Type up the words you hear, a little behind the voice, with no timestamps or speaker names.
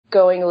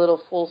going a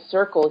little full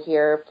circle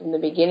here from the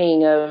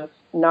beginning of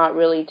not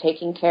really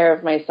taking care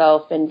of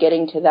myself and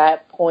getting to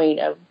that point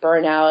of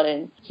burnout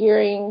and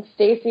hearing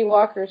Stacie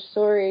Walker's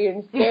story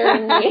and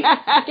scaring me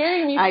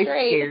straight. I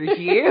scared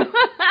you.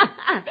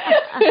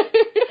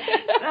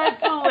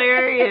 That's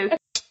hilarious.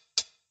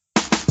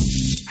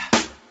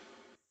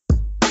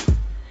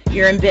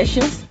 You're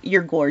ambitious,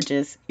 you're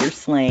gorgeous, you're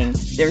slaying.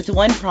 There's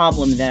one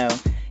problem, though.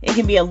 It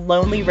can be a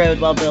lonely road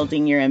while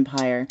building your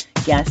empire.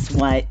 Guess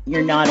what?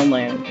 You're not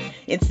alone.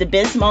 It's the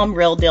Biz Mom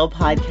Real Deal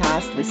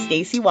podcast with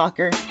Stacie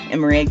Walker and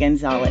Maria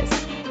Gonzalez.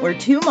 We're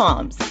two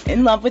moms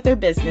in love with their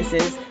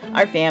businesses,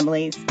 our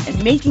families,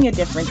 and making a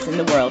difference in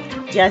the world,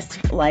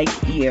 just like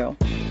you.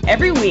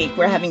 Every week,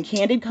 we're having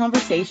candid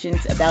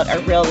conversations about our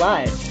real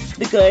lives.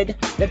 The good,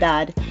 the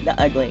bad, the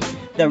ugly.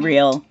 The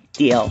real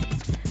deal.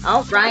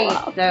 All right.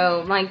 Wow.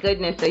 So, my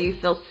goodness, so you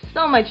feel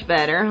so much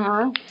better,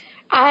 huh?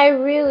 I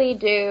really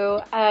do.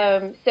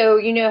 So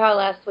you know how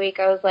last week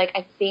I was like,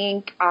 I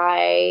think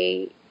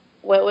I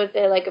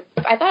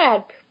thought I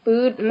had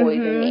food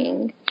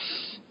poisoning.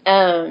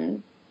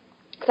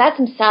 Because I had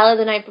some salad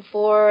the night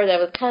before that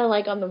was kind of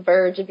like on the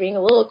verge of being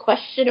a little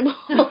questionable.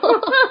 But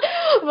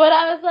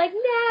I was like,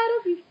 nah,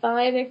 it'll be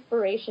fine.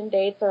 Expiration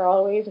dates are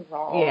always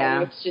wrong.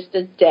 Yeah. It's just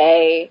a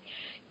day,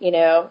 you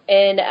know.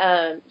 And,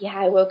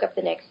 I woke up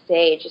the next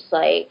day just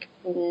like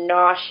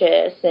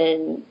nauseous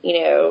and,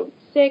 you know,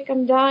 sick,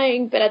 I'm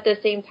dying, but at the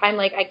same time,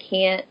 like, I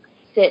can't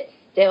sit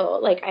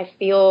still. Like, I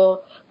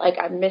feel like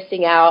I'm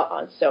missing out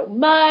on so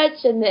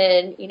much, and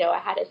then, you know, I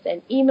had to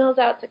send emails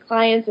out to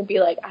clients and be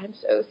like, I'm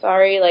so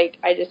sorry, like,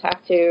 I just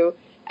have to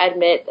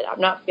admit that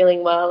I'm not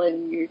feeling well,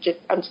 and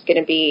I'm just going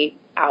to be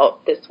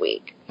out this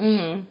week.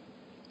 Mm-hmm.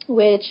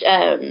 Which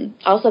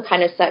also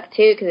kind of sucked,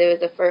 too, because it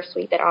was the first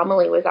week that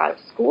Amelie was out of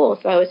school,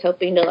 so I was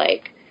hoping to,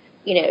 like,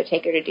 you know,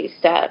 take her to do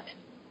stuff,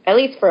 at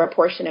least for a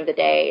portion of the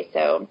day,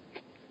 so...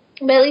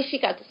 But at least she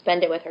got to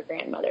spend it with her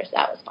grandmother, so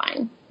that was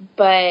fine.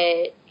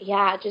 But,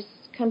 yeah, just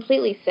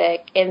completely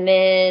sick. And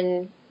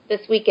then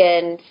this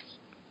weekend,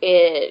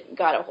 it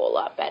got a whole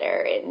lot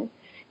better. And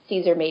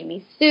Caesar made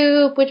me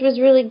soup, which was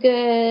really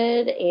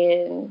good.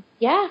 And,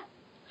 yeah,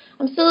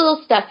 I'm still a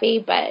little stuffy,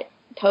 but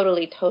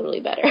totally, totally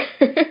better.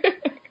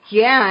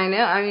 Yeah, I know.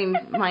 I mean,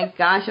 my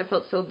gosh, I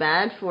felt so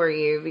bad for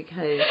you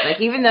because,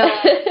 like, even though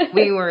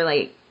we were,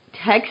 like,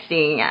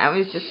 texting, I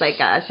was just like,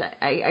 gosh,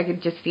 I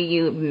could just see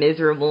you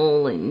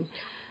miserable and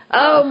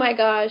oh my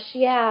gosh,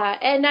 yeah.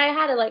 And I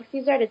had to, like,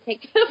 Caesar had to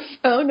take the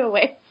phone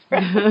away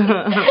from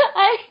me.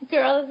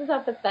 Girl, this is how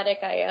pathetic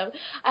I am.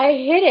 I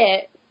hit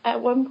it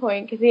at one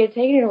point because he had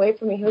taken it away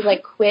from me. He was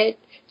like, quit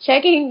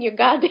checking your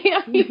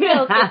goddamn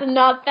emails. It's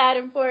not that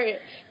important.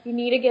 You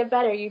need to get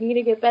better. You need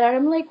to get better. And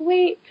I'm like,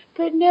 wait,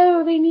 but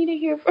no, they need to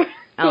hear from me.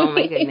 Oh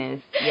my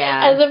goodness,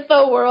 yeah. As if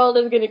the world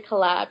is going to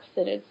collapse,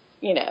 and it's,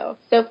 you know.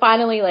 So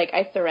finally, like,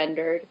 I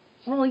surrendered.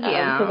 Well,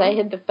 yeah. Because I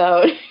hid the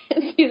phone.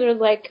 And Caesar was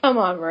like, come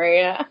on,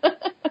 Maria.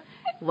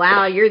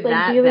 Wow, you're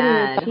like that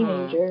bad, a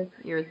teenager.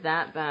 Huh? You're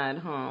that bad,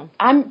 huh?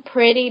 I'm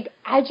pretty,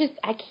 I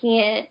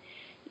can't,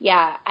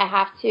 yeah, I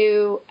have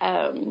to,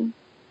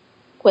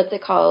 what's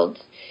it called?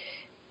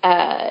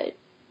 I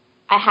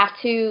have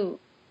to,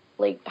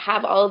 like,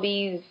 have all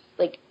these,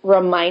 like,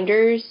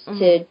 reminders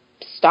to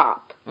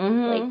stop.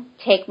 Like,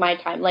 take my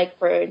time. Like,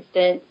 for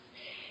instance,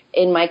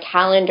 in my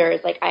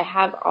calendars, like, I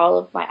have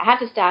I have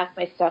to staff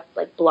my stuff,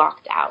 like,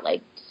 blocked out.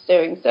 Like,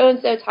 during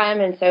so-and-so time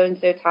and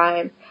so-and-so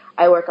time,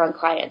 I work on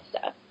client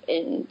stuff.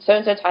 In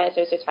so-and-so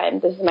time,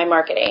 this is my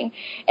marketing.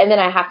 And then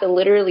I have to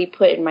literally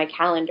put in my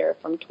calendar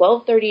from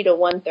 12:30 to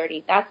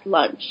 1:30, that's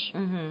lunch.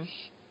 Mm-hmm.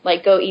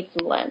 Like, go eat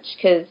some lunch.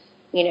 Because,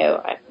 you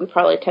know, we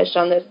probably touched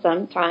on this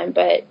sometime,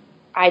 but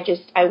I'll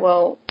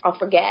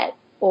forget.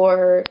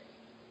 Or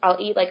I'll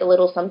eat, like, a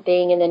little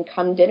something, and then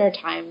come dinner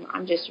time,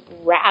 I'm just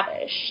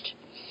ravished.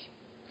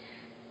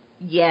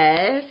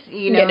 Yes,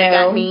 you know what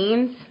that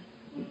means?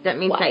 That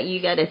means what? That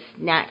you got to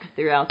snack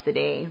throughout the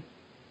day.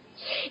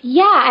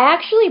 Yeah, I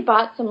actually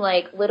bought some,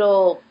 like,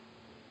 little,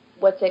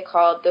 what's it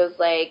called? Those,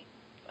 like,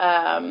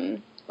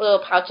 little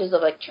pouches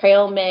of, like,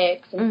 trail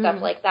mix and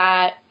stuff like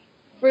that.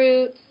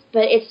 Fruits.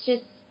 But it's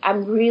just,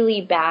 I'm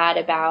really bad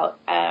about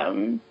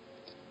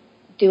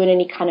doing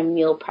any kind of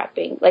meal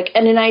prepping. Like,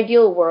 in an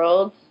ideal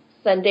world,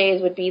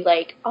 Sundays would be,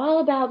 like,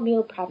 all about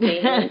meal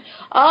prepping. And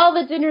all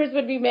the dinners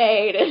would be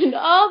made. And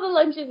all the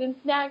lunches and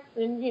snacks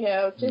and, you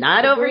know, just...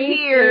 Not over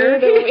here.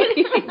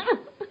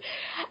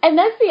 And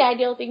that's the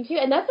ideal thing, too.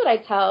 And that's what I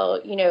tell,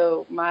 you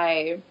know,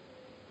 my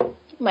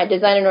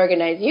design and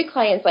organize you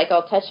clients. Like,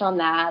 I'll touch on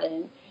that.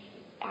 And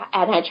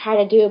I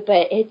try to do it.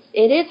 But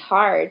it is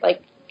hard.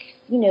 Like,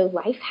 you know,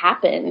 life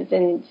happens.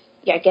 And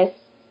yeah,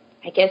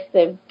 I guess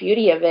the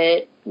beauty of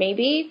it,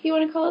 maybe, if you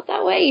want to call it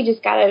that way, you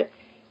just gotta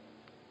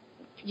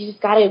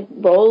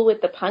roll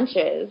with the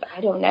punches.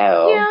 I don't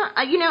know.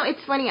 Yeah, you know,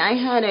 it's funny. I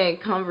had a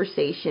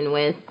conversation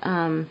with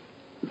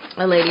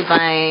a lady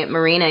by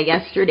Marina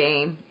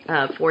yesterday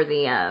for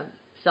the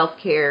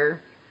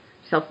self-care,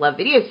 self-love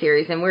video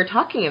series, and we were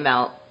talking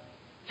about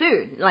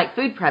food, like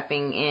food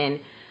prepping, and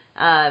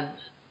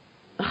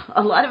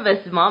a lot of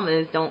us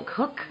mamas don't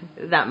cook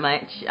that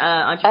much.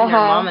 Entrepreneur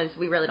mamas,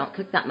 we really don't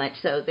cook that much.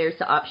 So there's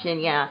the option,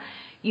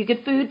 you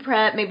could food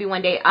prep maybe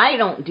one day. I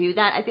don't do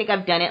that. I think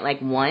I've done it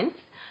like once.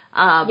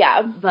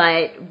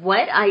 But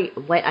what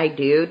I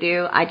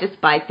do, I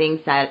just buy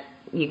things that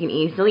you can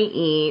easily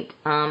eat,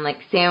 like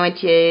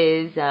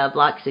sandwiches,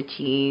 blocks of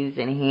cheese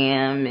and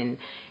ham and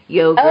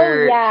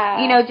yogurt.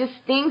 Just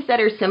things that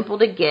are simple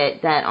to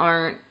get that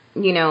aren't,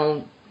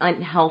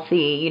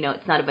 unhealthy.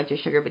 It's not a bunch of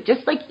sugar, but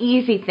just like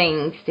easy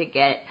things to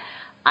get.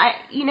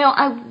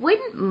 I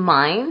wouldn't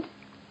mind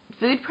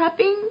food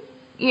prepping,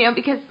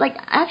 because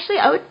actually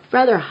I would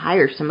rather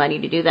hire somebody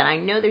to do that. I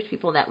know there's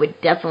people that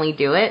would definitely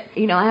do it.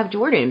 I have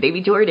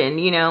baby Jordan,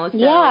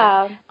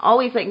 so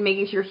always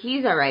making sure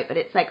he's all right. But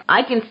it's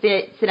I can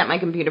sit at my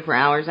computer for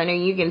hours. I know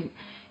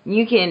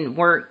you can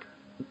work,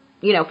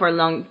 for a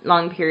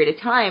long period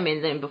of time,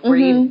 and then before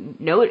you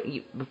know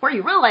it, before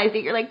you realize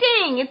it, you're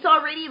dang, it's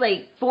already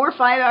 4 or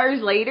 5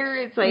 hours later.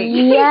 It's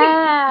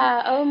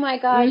oh my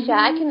gosh,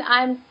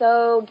 I'm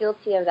so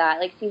guilty of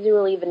that. Caesar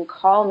will even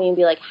call me and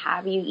be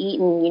have you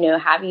eaten?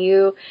 Have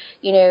you,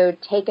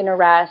 taken a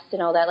rest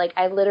and all that?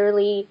 I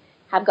literally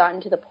have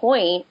gotten to the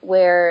point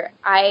where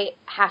I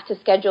have to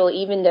schedule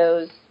even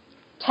those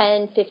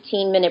 10,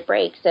 15-minute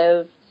breaks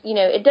of,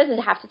 it doesn't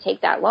have to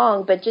take that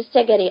long, but just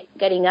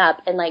getting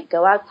up and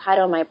go outside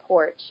on my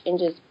porch and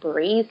just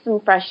breathe some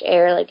fresh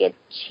air. It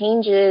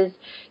changes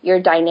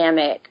your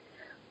dynamic,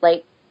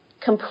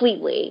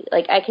 completely.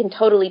 I can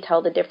totally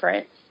tell the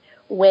difference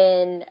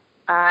when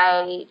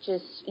I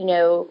just,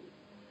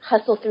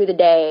 hustle through the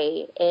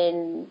day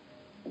and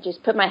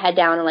just put my head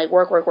down and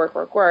work,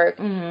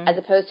 as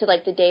opposed to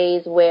the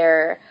days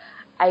where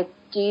I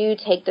do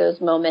take those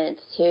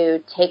moments to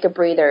take a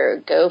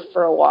breather, go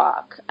for a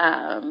walk,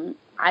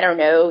 I don't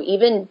know,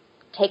 even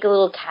take a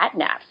little cat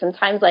nap.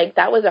 Sometimes,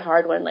 that was a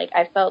hard one.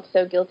 I felt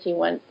so guilty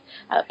once,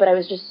 but I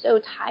was just so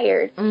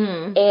tired.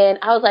 And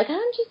I was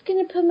I'm just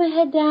going to put my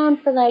head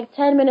down for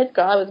 10 minutes.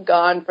 Girl, I was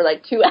gone for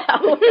 2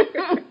 hours.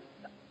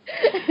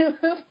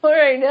 Before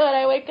I know it,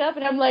 I wake up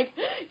and I'm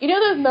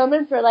those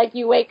moments where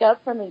you wake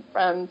up from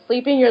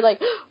sleeping, you're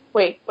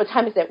wait, what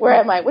time is it? Where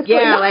am I? What's going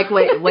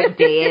on? what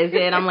day is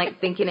it? I'm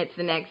thinking it's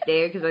the next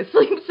day because I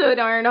sleep so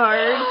darn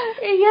hard.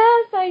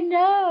 Yes, I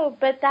know,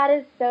 but that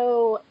is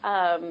so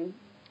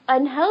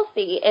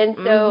unhealthy. And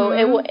so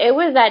it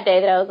was that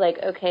day that I was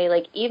okay,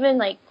 even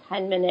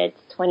 10 minutes,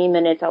 20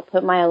 minutes, I'll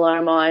put my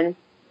alarm on,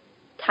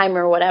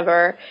 timer,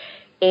 whatever,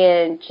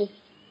 and just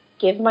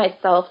give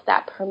myself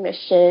that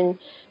permission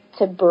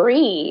to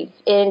breathe.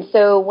 And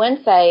so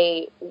once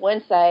I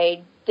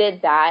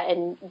did that,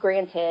 and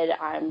granted,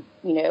 I'm,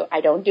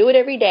 I don't do it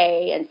every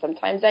day, and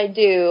sometimes I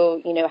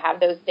do, have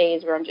those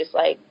days where I'm just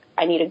I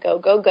need to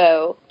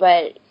go,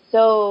 but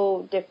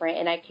so different,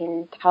 and I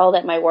can tell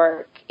that my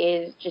work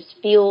just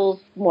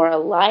feels more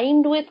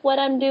aligned with what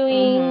I'm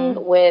doing,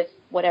 with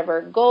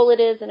whatever goal it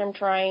is that I'm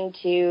trying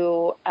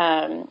to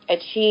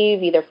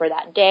achieve, either for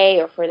that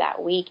day or for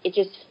that week. It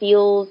just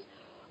feels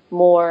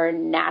more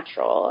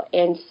natural.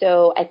 And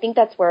so I think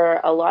that's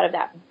where a lot of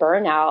that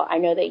burnout, I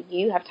know that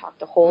you have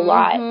talked a whole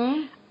lot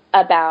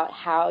about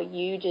how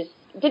you just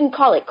didn't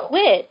call it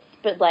quits,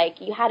 but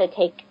you had to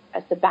take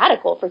a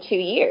sabbatical for 2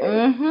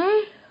 years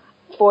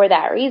for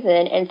that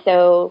reason. And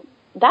so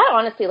that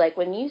honestly,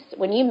 when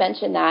you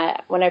mentioned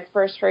that, when I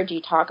first heard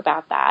you talk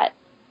about that,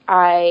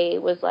 I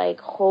was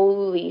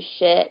holy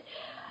shit,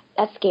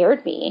 that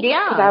scared me.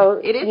 Yeah,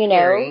 it is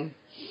scary.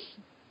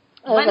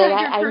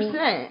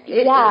 100%.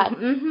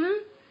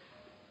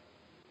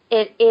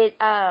 It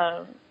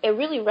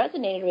really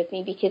resonated with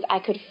me because I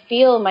could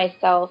feel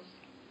myself,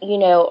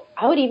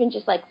 I would even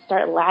just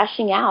start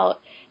lashing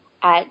out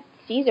at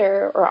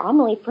Caesar or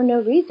Amelie for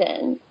no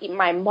reason.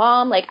 My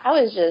mom, I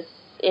was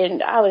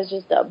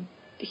just a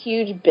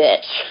huge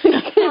bitch.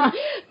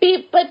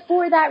 But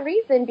for that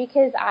reason,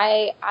 because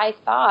I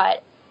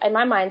thought, in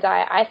my mind's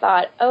eye, I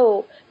thought,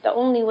 the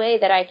only way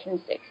that I can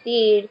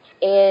succeed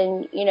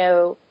and,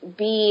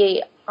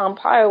 be on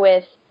par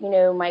with,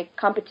 my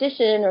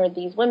competition or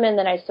these women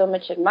that I so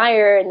much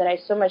admire and that I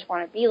so much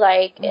want to be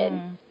like.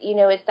 And,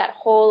 it's that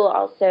whole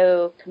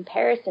also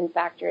comparison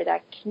factor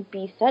that can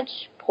be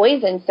such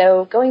poison.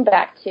 So going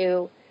back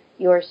to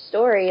your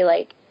story,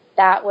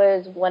 that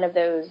was one of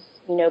those,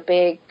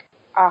 big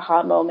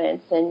aha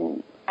moments.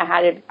 And I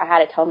had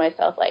to tell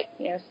myself,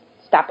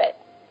 stop it,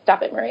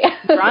 Maria.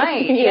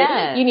 Right.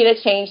 You need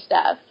to change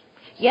stuff.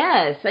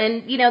 Yes.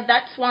 And,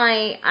 that's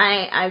why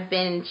I've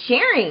been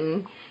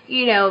sharing,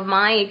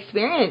 my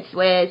experience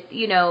with,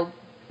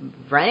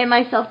 running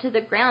myself to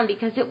the ground,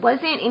 because it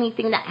wasn't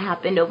anything that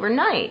happened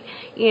overnight.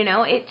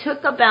 It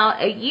took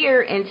about a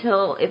year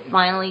until it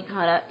finally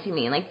caught up to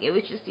me. It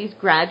was just these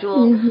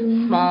gradual,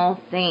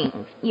 small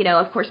things.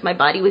 Of course, my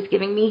body was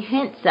giving me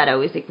hints that I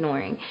was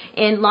ignoring.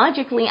 And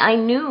logically, I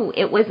knew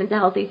it wasn't the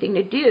healthy thing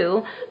to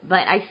do,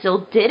 but I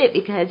still did it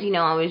because,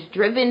 I was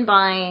driven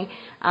by,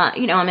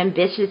 I'm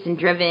ambitious and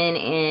driven.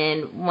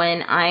 And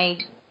when I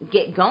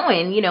get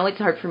going, it's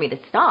hard for me to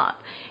stop.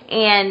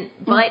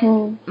 But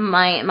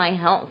my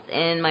health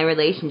and my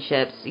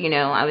relationships,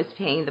 I was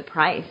paying the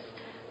price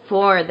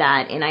for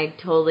that, and I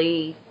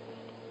totally,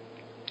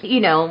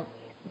 didn't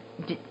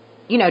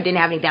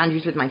have any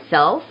boundaries with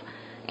myself,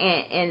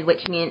 and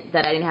which meant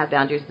that I didn't have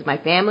boundaries with my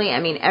family. I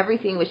mean,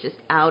 everything was just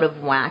out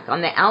of whack.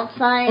 On the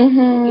outside,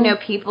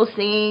 people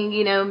seeing,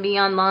 me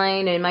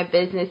online and my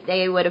business,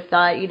 they would have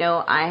thought,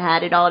 I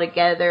had it all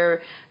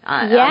together,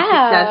 I'm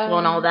successful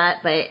and all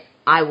that, but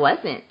I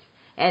wasn't.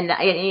 And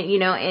I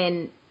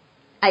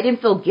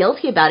didn't feel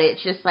guilty about it.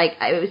 It's just like,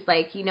 I was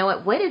like,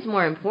 what is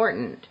more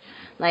important?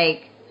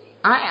 Like,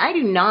 I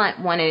do not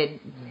want to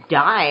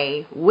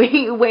die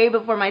way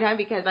before my time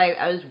because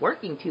I was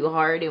working too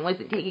hard and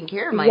wasn't taking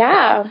care of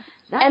myself.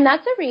 Yeah, and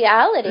that's a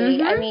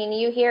reality. I mean,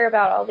 you hear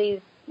about all these,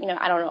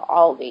 I don't know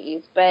all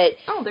these, but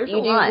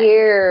you do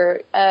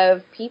hear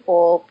of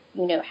people,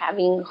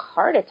 having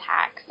heart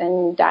attacks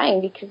and dying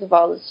because of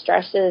all the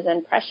stresses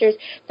and pressures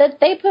that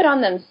they put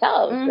on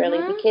themselves, really,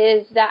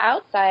 because the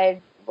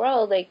outside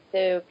world, like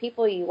the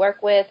people you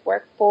work with,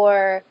 work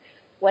for,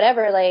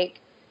 whatever, like,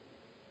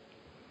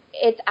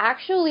 it's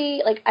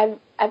actually, like,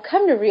 I've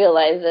come to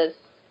realize this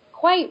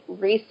quite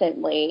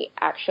recently,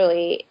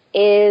 actually,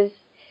 is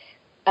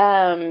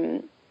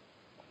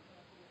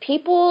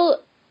people,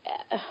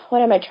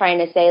 what am I trying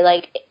to say?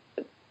 Like,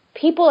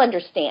 people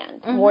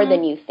understand more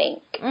than you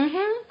think.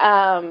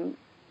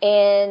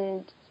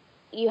 And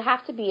you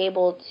have to be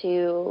able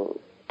to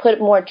put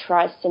more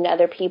trust in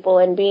other people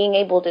and being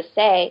able to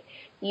say,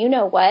 you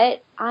know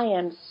what, I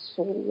am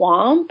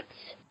swamped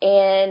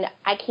and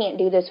I can't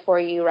do this for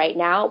you right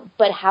now,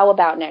 but how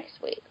about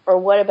next week? Or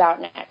what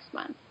about next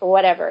month? Or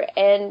whatever.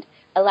 And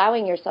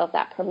allowing yourself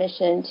that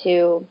permission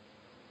to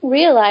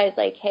realize,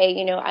 like,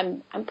 hey,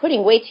 I'm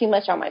putting way too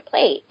much on my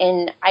plate,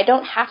 and I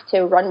don't have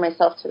to run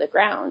myself to the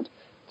ground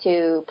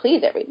to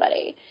please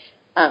everybody.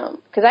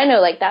 Because I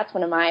know, like, that's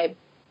one of my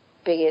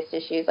biggest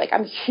issues. Like,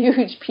 I'm a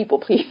huge people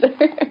pleaser, which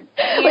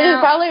is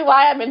probably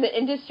why I'm in the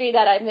industry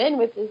that I'm in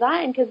with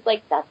design, because,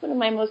 like, that's one of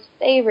my most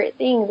favorite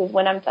things is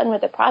when I'm done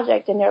with a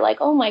project and they're like,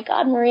 oh, my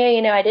God, Maria,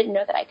 I didn't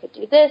know that I could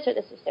do this, or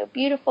this is so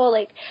beautiful.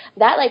 Like,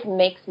 that, like,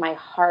 makes my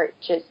heart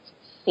just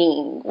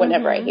sing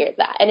whenever I hear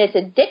that. And it's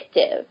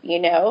addictive,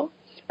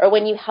 or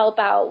when you help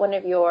out one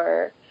of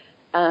your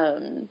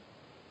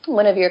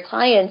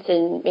clients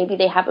and maybe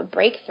they have a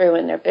breakthrough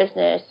in their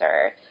business,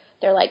 or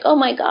they're like, oh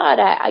my God,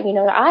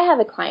 I have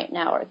a client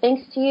now, or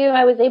thanks to you,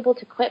 I was able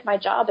to quit my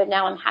job and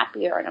now I'm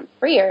happier and I'm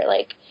freer.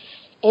 Like,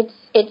 it's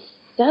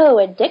so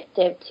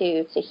addictive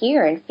to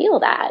hear and feel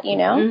that,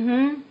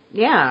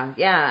 Yeah,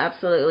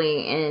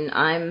 absolutely. And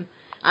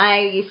I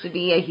used to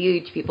be a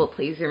huge people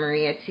pleaser,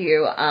 Maria,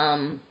 too.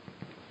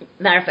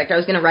 Matter of fact, I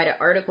was going to write an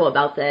article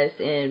about this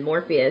in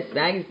Morpheus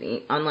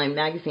magazine, online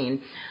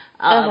magazine,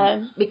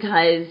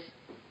 because,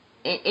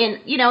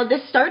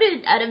 this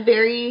started at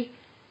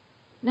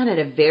not at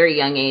a very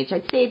young age.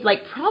 I'd say,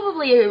 like,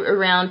 probably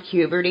around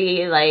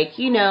puberty, like,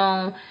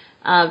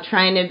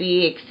 trying to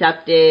be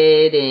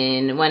accepted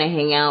and want to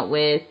hang out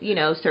with,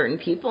 certain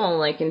people,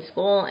 like, in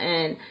school.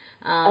 And,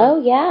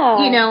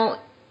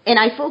 and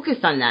I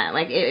focused on that.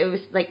 Like, it was,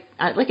 like,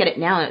 I look at it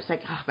now and it's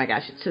like, oh, my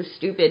gosh, it's so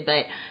stupid.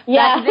 But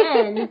back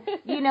then,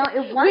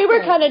 it wasn't. We were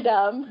kind of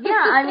dumb.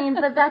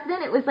 But back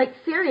then it was, like,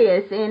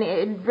 serious, and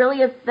it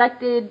really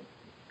affected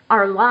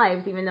our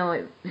lives, even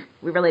though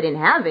we really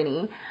didn't have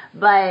any.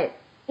 But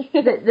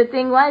the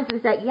thing was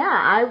that,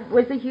 I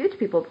was a huge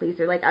people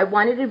pleaser. Like, I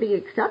wanted to be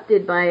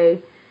accepted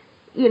by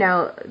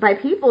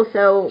people.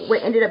 So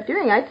what ended up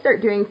doing, I'd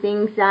start doing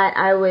things that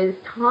I was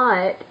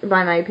taught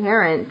by my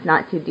parents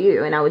not to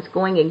do. And I was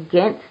going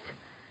against,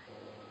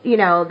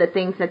 the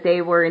things that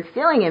they were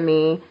instilling in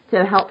me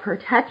to help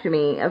protect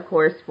me, of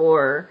course,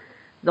 for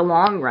the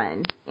long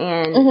run.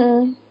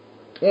 And,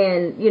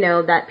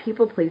 that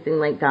people pleasing,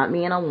 like, got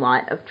me in a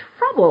lot of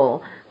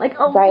trouble, like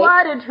a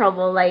lot of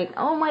trouble, like,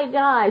 oh my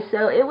gosh.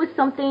 So it was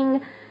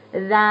something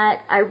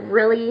that I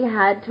really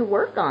had to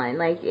work on.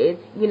 Like,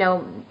 it's,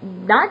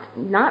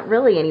 not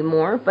really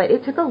anymore, but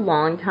it took a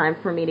long time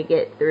for me to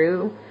get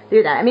through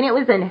that. I mean, it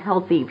was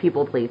unhealthy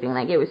people pleasing.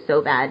 Like, it was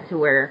so bad to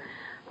where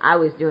I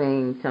was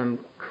doing some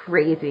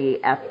crazy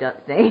effed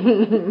up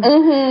things,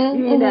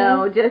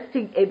 just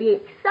to be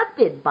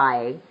accepted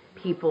by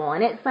people.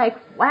 And it's like,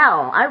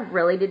 wow, I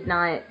really did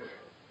not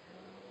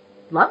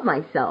love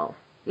myself,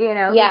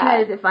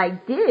 because if I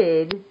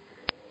did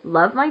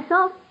love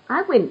myself,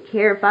 I wouldn't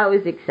care if I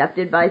was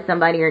accepted by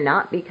somebody or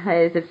not,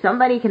 because if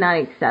somebody cannot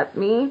accept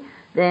me,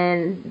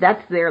 then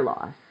that's their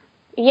loss.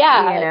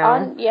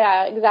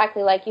 Yeah,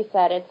 exactly. Like you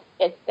said,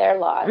 it's their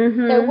loss.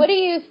 So what do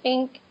you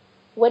think,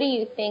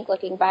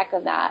 looking back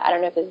on that? I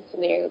don't know if this is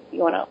something you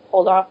want to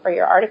hold off for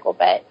your article,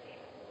 but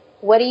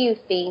what do you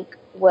think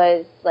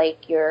was, like,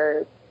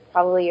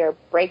 probably your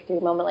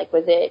breakthrough moment? Like,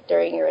 was it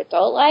during your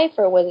adult life,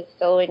 or was it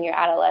still in your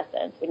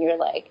adolescence when you're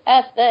like,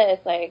 F this,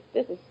 like,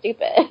 this is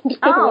stupid.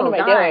 What am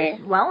I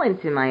doing? Well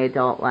into my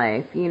adult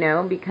life,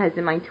 because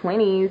in my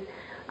 20s,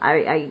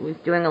 I was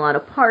doing a lot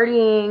of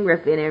partying,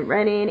 ripping and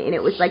running, and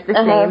it was like the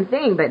same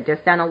thing, but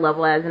just on a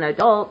level as an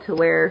adult to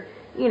where,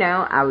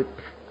 I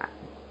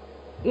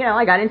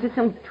got into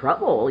some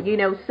trouble,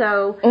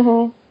 so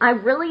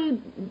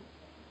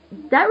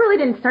that really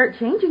didn't start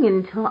changing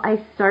until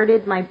I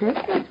started my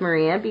business,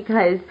 Maria,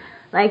 because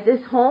like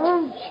this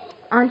whole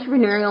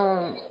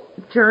entrepreneurial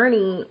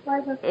journey,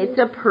 it's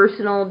a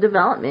personal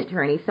development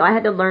journey. So I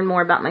had to learn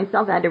more about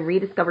myself. I had to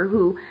rediscover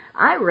who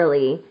I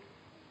really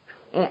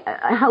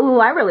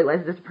was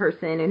as a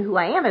person and who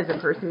I am as a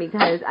person,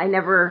 because I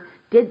never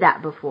did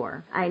that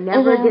before. I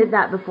never did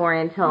that before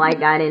until I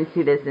got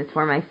into business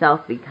for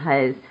myself,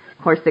 because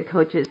of course the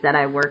coaches that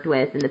I worked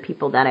with and the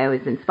people that I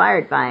was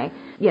inspired by,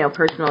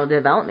 personal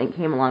development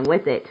came along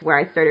with it, where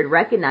I started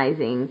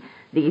recognizing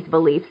these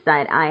beliefs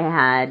that I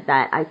had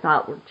that I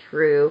thought were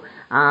true.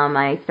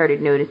 I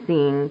started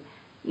noticing,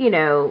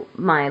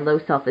 my low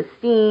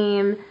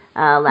self-esteem,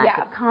 lack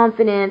of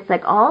confidence,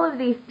 like all of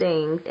these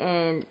things.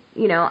 And,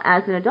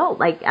 as an adult,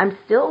 like I'm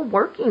still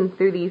working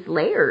through these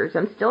layers.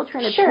 I'm still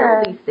trying to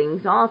peel these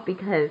things off,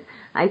 because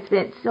I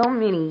spent so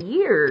many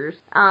years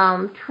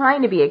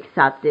trying to be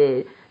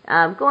accepted,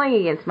 going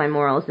against my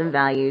morals and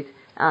values,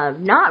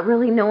 not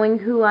really knowing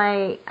who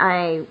I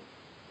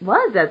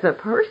was as a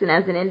person,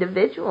 as an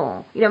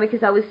individual,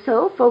 because I was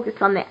so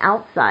focused on the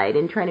outside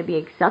and trying to be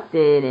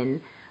accepted,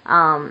 and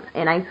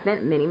I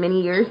spent many,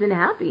 many years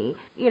unhappy,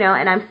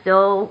 and I'm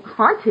still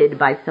haunted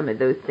by some of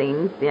those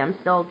things. I'm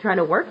still trying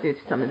to work through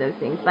some of those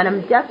things, but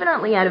I'm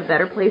definitely at a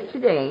better place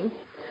today.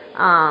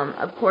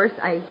 Of course,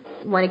 I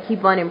want to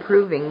keep on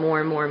improving more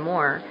and more and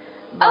more.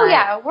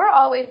 But, we're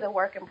always a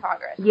work in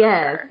progress.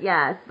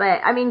 Yes.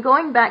 But, I mean,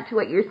 going back to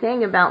what you're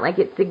saying about, like,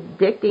 it's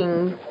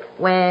addicting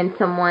when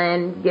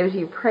someone gives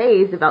you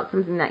praise about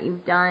something that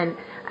you've done,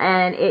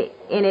 and it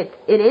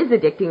is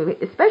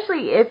addicting,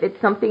 especially if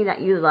it's something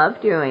that you love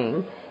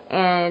doing,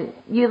 and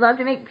you love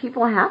to make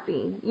people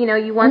happy.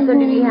 You want them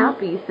to be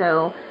happy,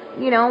 so,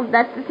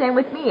 that's the same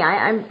with me.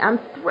 I'm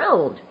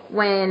thrilled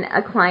when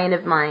a client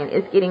of mine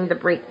is getting the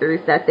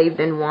breakthroughs that they've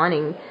been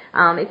wanting.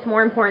 It's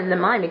more important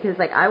than mine, because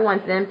like I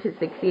want them to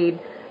succeed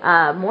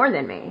more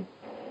than me.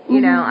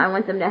 I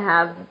want them to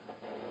have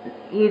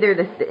either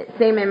the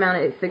same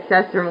amount of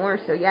success or more.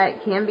 So yeah,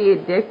 it can be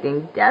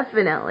addicting,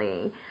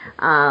 definitely.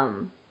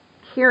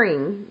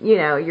 Hearing,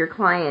 your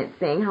client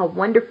saying how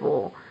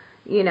wonderful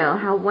you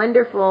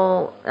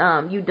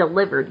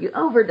delivered, you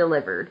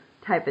over-delivered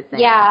type of thing.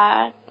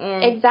 Yeah,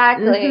 and,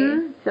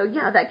 exactly. So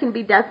yeah, that can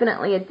be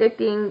definitely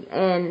addicting,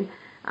 and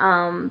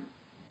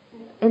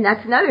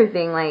that's another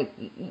thing, like,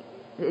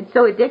 it's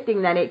so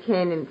addicting that it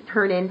can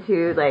turn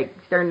into, like,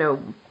 starting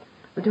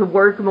to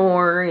work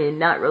more and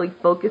not really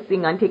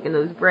focusing on taking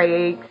those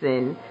breaks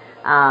and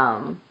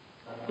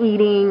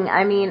eating.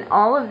 I mean,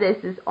 all of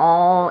this is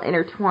all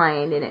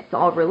intertwined, and it's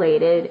all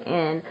related,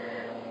 and,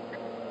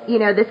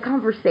 this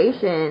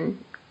conversation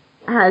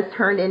has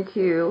turned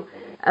into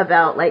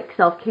about, like,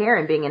 self-care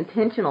and being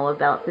intentional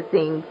about the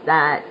things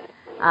that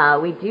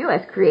we do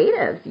as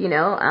creatives,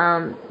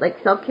 like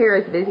self-care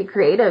as busy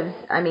creatives.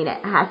 I mean,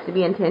 it has to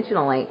be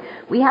intentional. Like,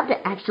 we have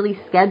to actually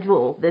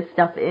schedule this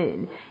stuff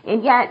in.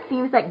 And yeah, it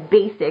seems like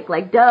basic,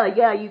 like, duh,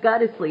 yeah, you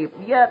gotta sleep.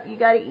 Yep, you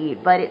gotta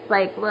eat. But it's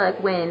like, look,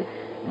 when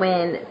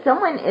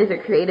someone is a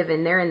creative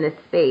and they're in this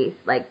space,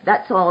 like,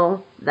 that's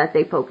all that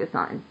they focus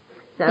on.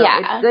 So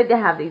it's good to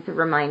have these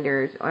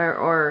reminders,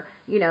 or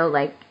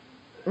like,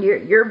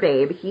 your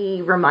babe,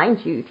 he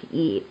reminds you to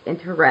eat and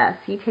to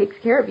rest. He takes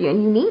care of you,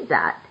 and you need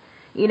that.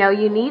 You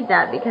need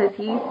that, because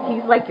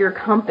he's like your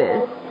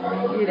compass.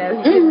 He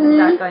gets you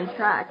back on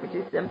track, which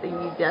is something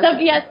you just...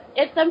 Yes,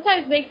 it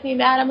sometimes makes me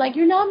mad. I'm like,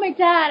 you're not my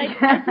dad.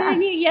 I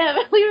didn't eat yet.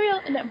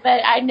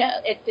 But I know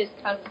it just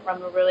comes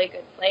from a really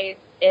good place.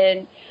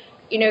 And,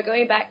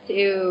 going back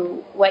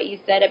to what you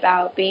said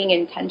about being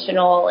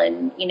intentional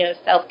and,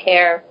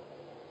 self-care,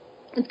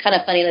 it's kind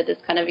of funny that this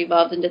kind of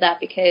evolved into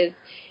that, because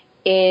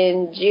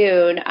in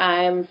June,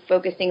 I'm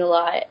focusing a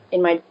lot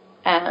in my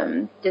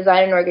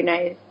Design and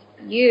Organized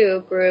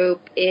You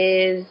group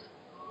is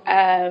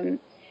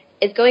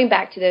going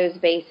back to those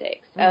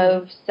basics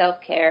of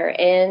self-care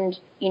and,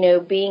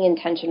 being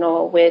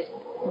intentional with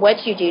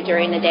what you do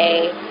during the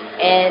day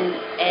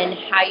and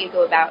how you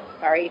go about.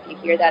 Sorry if you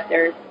hear that.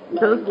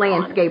 Those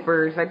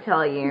landscapers, I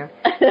tell you.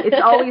 It's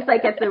always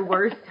like at the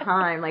worst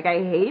time. Like,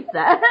 I hate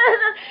that.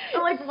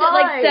 I'm like,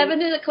 why? Like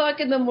 7 o'clock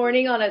in the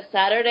morning on a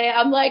Saturday.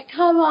 I'm like,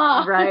 come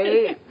on.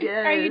 Right?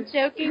 Yes. Are you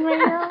joking right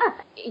now?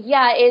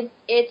 Yeah,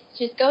 it's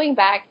just going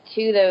back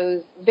to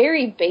those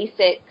very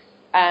basics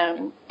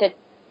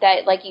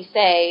that like you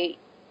say,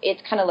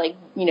 it's kind of like,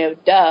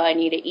 duh, I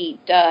need to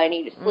eat, duh, I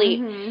need to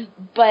sleep.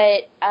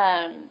 But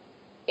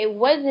it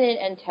wasn't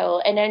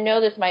until, and I know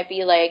this might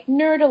be like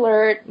nerd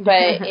alert,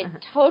 but it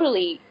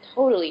totally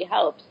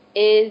helps,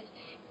 is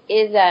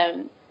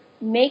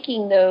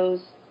making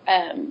those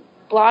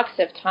blocks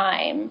of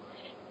time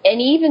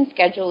and even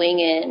scheduling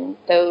in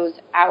those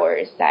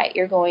hours that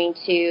you're going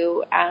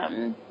to,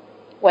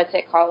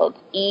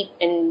 eat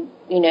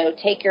and,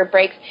 take your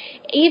breaks.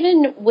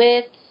 Even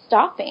with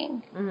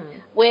stopping.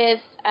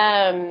 With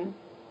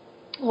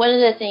one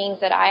of the things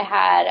that I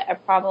had a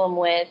problem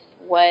with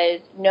was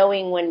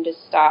knowing when to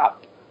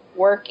stop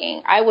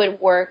working. I would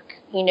work,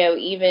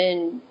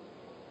 even,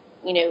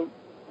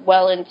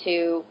 well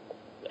until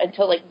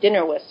like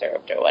dinner was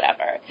served or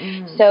whatever.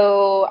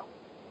 So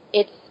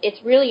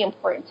it's really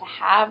important to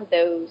have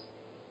those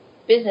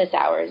business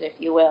hours, if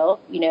you will.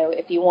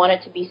 If you want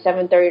it to be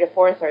 7:30 to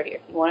 4:30,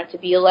 if you want it to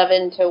be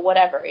 11 to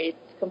whatever, it's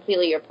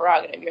completely your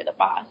prerogative. You're the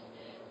boss.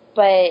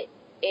 But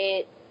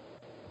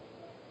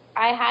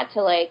I had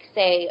to like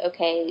say,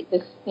 okay,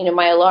 this,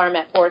 my alarm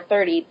at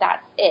 4:30,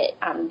 that's it.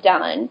 I'm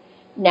done.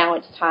 Now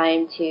it's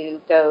time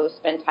to go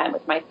spend time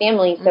with my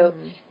family. So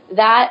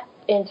that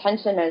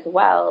intention as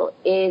well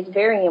is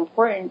very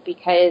important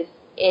because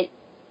it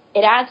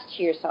adds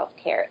to your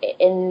self-care.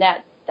 And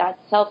that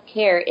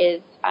self-care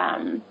is,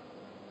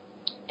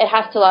 it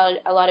has a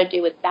lot to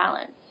do with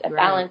balance,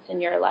 balance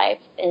in your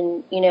life.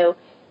 And,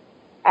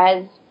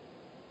 as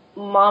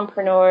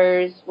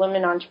mompreneurs,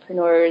 women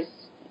entrepreneurs,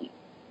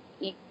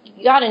 you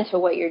got into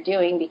what you're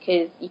doing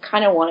because you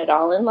kind of want it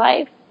all in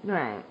life.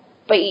 Right.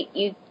 But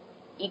you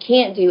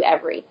can't do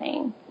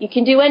everything. You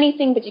can do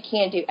anything, but you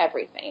can't do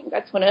everything.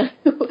 That's kind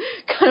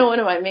of one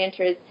of my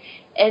mantras.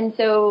 And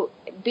so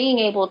being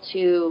able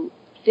to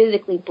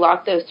physically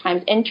block those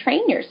times and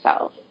train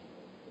yourself.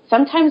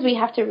 Sometimes we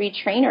have to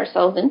retrain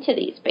ourselves into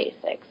these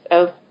basics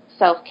of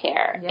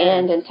self-care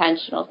and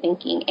intentional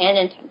thinking and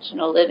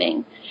intentional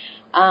living.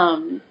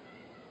 I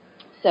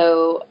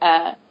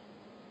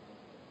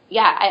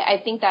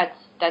think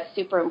that's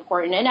super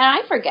important. And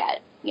I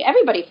forget.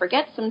 Everybody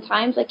forgets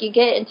sometimes. Like you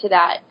get into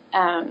that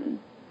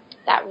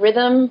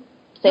rhythm.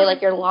 Say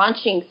like you're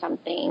launching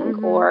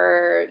something,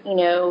 or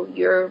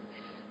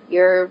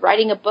you're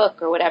writing a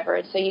book or whatever.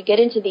 And so you get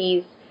into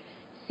these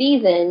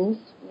seasons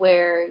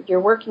where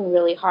you're working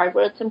really hard.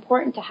 Well, it's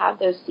important to have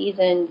those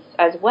seasons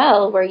as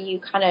well, where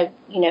you kind of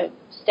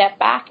step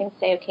back and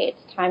say, okay,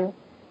 it's time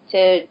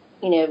to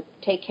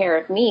take care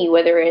of me.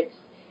 Whether it's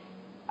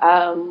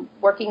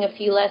working a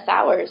few less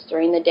hours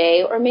during the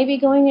day, or maybe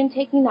going and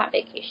taking that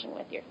vacation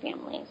with your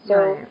family.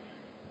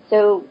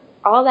 So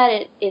all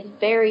that is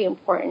very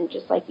important,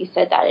 just like you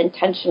said, that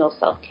intentional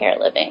self-care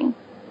living.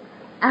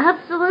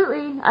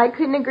 Absolutely. I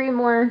couldn't agree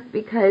more,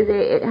 because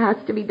it has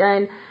to be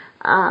done.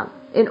 I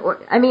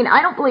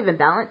don't believe in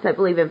balance. I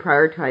believe in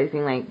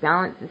prioritizing. Like,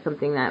 balance is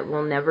something that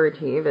we'll never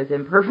achieve as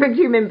imperfect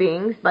human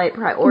beings, but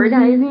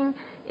prioritizing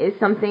is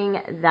something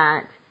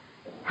that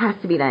has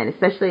to be done,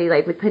 especially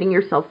like with putting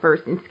yourself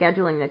first and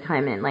scheduling the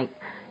time in. Like,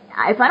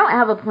 if I don't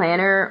have a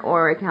planner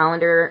or a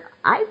calendar,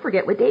 I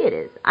forget what day it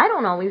is. I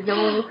don't always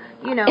know,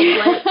 what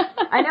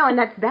I know, and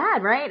that's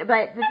bad, right?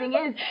 But the thing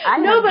is,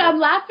 I'm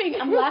laughing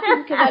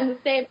because I'm the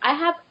same. I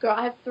have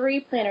 3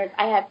 planners.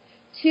 I have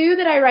 2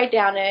 that I write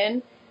down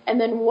in, and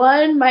then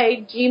 1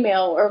 my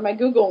Gmail or my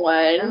Google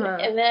one,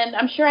 and then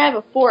I'm sure I have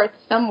a 4th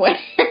somewhere.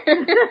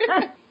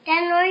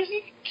 That noise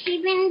is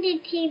keeping the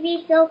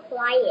TV so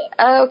quiet.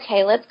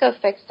 Okay, let's go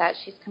fix that.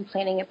 She's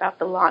complaining about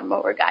the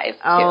lawnmower guys,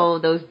 too. Oh,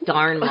 those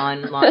darn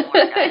lawnmower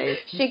guys.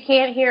 She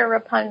can't hear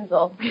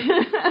Rapunzel.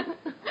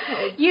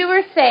 You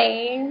were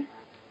saying?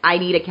 I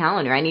need a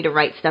calendar. I need to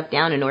write stuff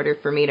down in order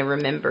for me to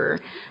remember.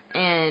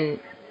 And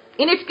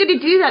it's good to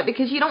do that,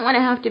 because you don't want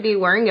to have to be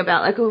worrying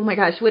about, like, oh, my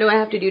gosh, what do I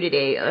have to do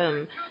today?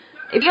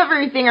 If you have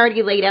everything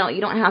already laid out,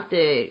 you don't have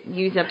to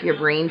use up your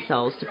brain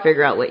cells to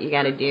figure out what you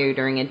got to do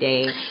during a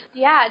day.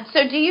 Yeah,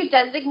 so do you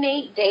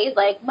designate days,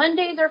 like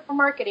Mondays are for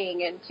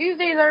marketing and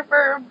Tuesdays are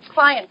for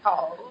client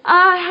calls?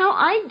 How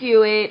I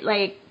do it,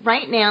 like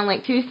right now,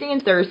 like Tuesday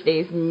and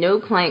Thursdays,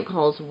 no client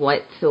calls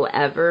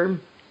whatsoever.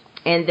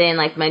 And then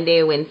like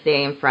Monday,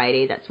 Wednesday, and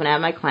Friday, that's when I have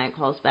my client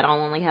calls, but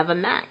I'll only have a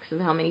max of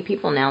how many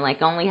people now.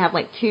 Like I only have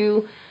like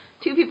two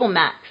people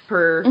max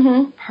per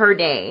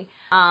day,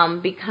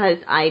 because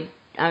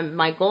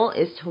my goal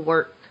is to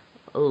work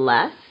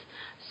less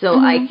so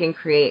I can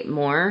create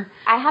more.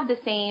 I have the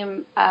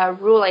same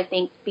rule, I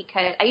think,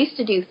 because I used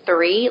to do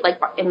 3, like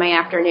in my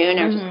afternoon.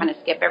 I would just kind of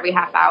skip every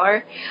half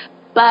hour.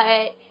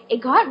 But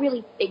it got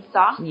really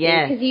exhausting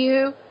because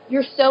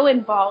you're so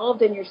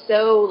involved and you're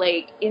so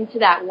like into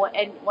that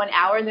 1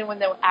 hour, and then when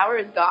the hour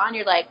is gone,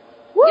 you're like,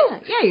 woo!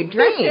 Yeah, you're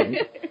drained.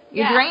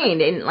 You're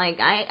drained, and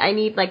like I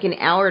need like an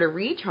hour to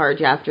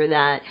recharge after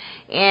that.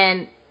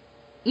 And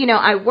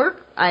I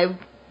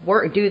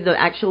do the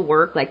actual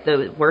work, like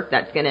the work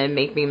that's going to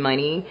make me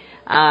money.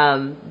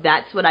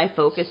 That's what I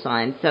focus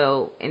on.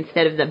 So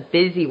instead of the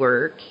busy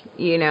work,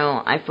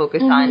 I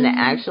focus on the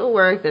actual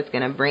work that's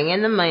going to bring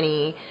in the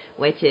money,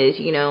 which is,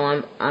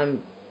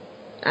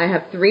 I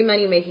have 3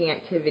 money-making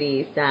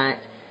activities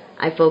that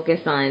I focus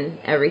on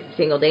every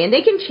single day, and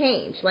they can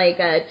change. Like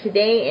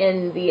today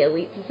in the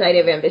Elite Society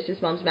of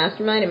Ambitious Moms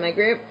Mastermind in my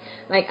group,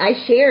 like I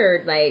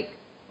shared like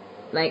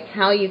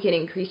how you can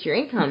increase your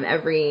income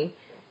every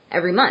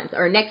month,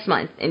 or next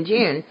month in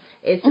June,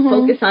 is to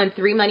focus on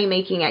 3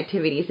 money-making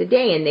activities a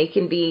day, and they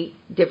can be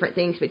different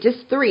things, but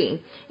just 3.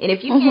 And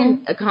if you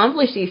can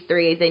accomplish these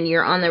 3, then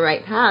you're on the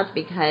right path,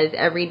 because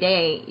every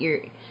day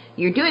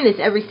you're doing this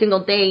every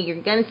single day,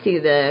 you're going to see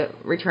the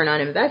return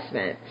on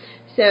investment.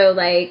 So,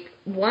 like,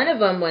 one of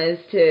them was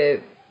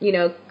to,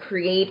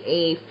 create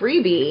a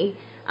freebie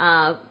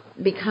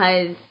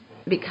because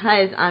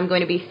I'm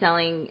going to be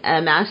selling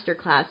a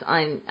masterclass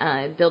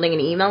on building an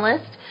email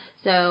list.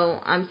 So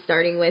I'm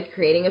starting with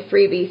creating a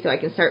freebie so I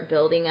can start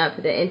building up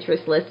the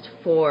interest list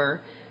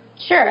for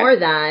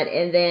that,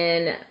 and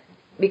then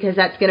because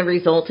that's going to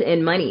result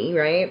in money,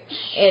 right?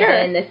 Sure.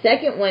 And then the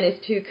second one is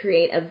to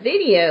create a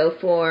video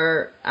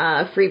for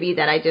a freebie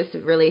that I just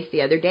released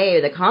the other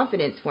day, the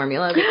confidence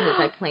formula, because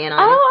I plan on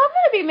I'm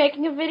going to be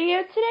making a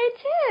video today,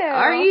 too.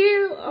 Are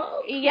you?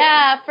 Oh, cool.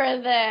 Yeah, for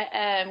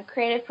the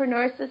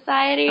Creativepreneur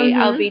Society.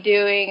 Mm-hmm. I'll be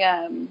doing,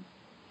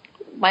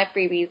 my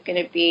freebie is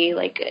going to be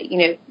like, I'm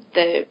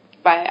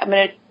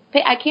going to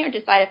pay, I can't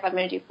decide if I'm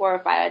going to do 4 or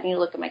 5. I need to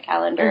look at my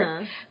calendar.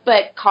 Uh-huh.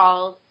 But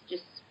calls,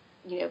 just,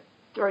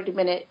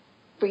 30-minute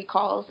free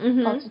calls,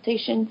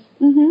 consultations.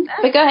 Mm-hmm.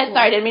 But go ahead.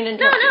 Sorry, I didn't mean to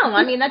interrupt. No,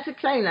 I mean, that's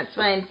exciting. That's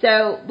fine.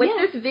 So with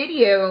this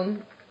video,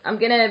 I'm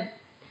gonna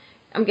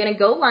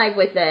go live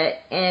with it,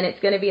 and it's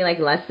gonna be like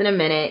less than a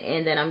minute,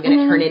 and then I'm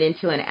gonna turn it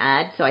into an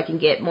ad so I can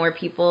get more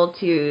people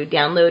to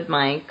download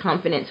my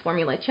confidence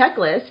formula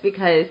checklist,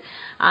 because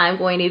I'm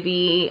going to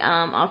be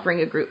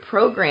offering a group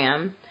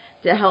program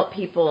to help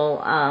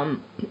people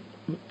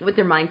with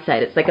their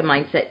mindset. It's like a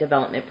mindset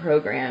development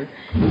program.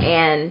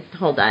 And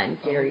hold on,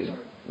 Jerry.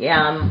 Yeah,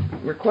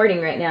 I'm recording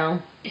right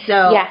now. So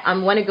I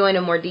want to go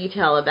into more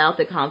detail about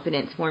the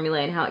confidence formula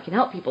and how it can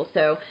help people.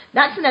 So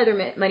that's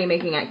another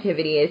money-making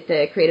activity, is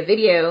to create a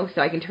video so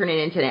I can turn it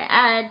into an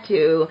ad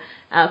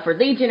for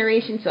lead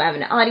generation, so I have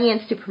an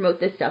audience to promote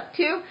this stuff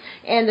too.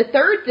 And the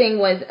third thing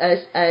was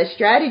a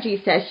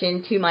strategy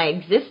session to my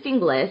existing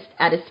list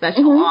at a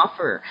special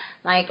offer.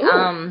 Like,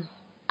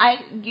 I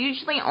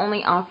usually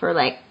only offer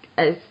like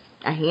a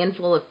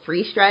handful of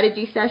free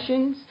strategy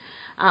sessions.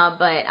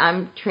 But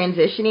I'm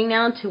transitioning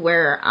now to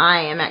where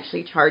I am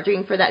actually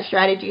charging for that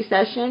strategy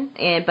session,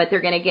 but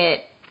they're going to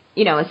get,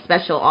 a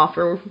special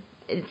offer.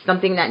 It's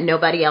something that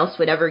nobody else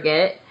would ever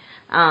get.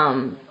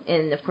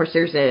 And of course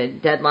there's a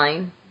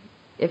deadline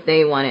if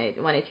they want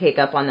to take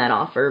up on that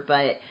offer.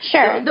 But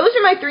those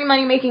are my 3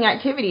 money-making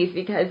activities,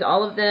 because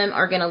all of them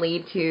are going to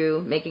lead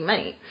to making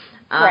money.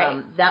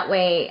 That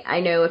way I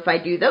know if I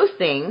do those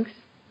things,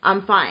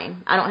 I'm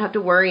fine. I don't have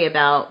to worry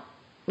about,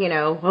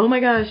 oh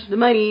my gosh, the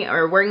money,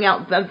 or worrying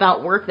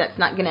about work that's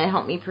not going to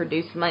help me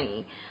produce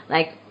money.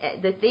 Like,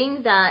 the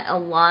thing that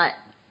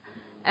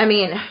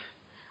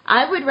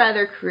I would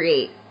rather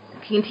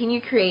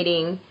continue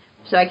creating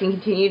so I can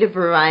continue to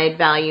provide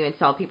value and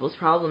solve people's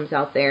problems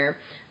out there,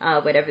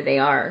 whatever they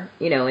are,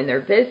 in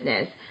their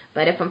business.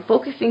 But if I'm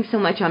focusing so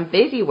much on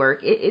busy work,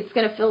 it's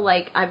going to feel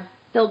like I've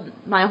filled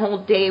my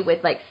whole day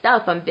with like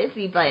stuff. I'm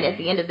busy, but at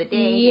the end of the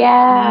day,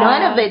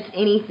 none of it's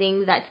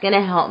anything that's going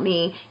to help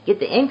me get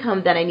the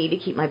income that I need to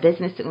keep my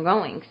business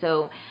going.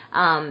 So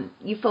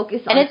you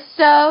focus on... And it's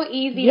so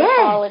easy to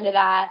fall into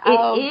that.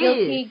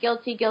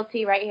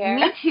 Guilty right here.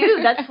 Me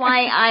too. That's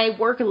why I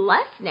work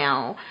less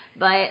now,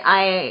 but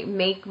I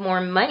make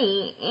more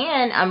money,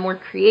 and I'm more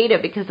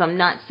creative because I'm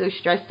not so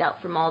stressed out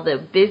from all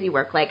the busy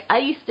work. Like, I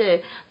used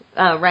to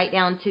write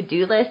down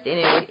to-do list, and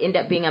it would end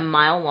up being a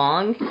mile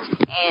long,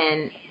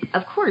 and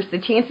of course the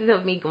chances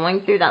of me going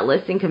through that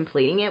list and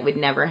completing it would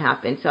never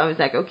happen. So I was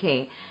like,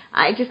 okay,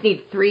 I just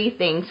need 3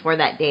 things for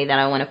that day that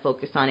I want to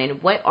focus on,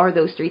 and what are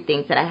those 3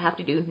 things that I have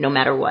to do no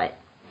matter what?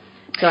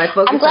 So I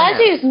focus. I'm glad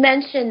you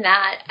mentioned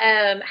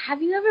that.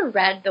 Have you ever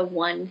read The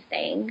One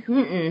Thing?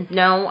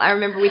 No, I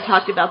remember we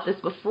talked about this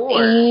before.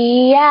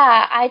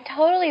 Yeah, I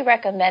totally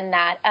recommend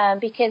that,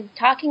 because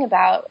talking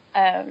about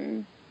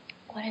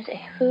what is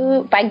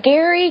it? By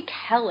Gary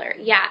Keller.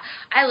 Yeah,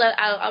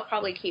 I'll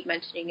probably keep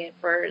mentioning it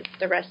for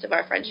the rest of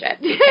our friendship,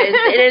 because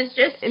it is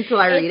just until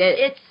I read it.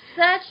 It's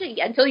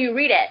until you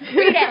read it.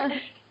 Read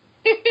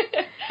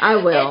it. I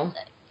will.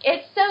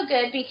 It's so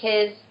good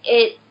because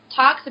it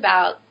talks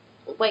about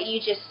what you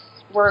just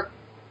were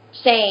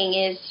saying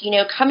is,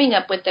 coming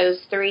up with those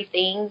 3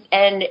 things,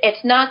 and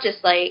it's not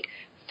just like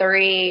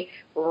 3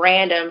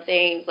 random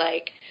things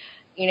like,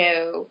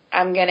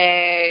 I'm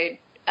gonna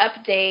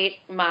update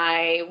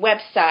my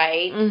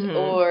website,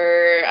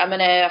 or I'm going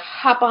to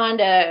hop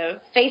onto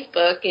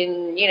Facebook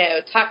and,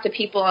 talk to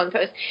people on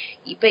posts.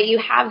 But you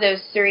have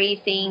those 3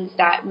 things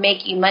that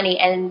make you money.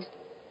 And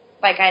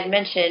like I'd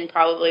mentioned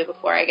probably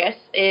before, I guess,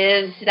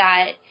 is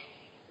that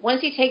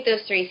once you take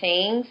those 3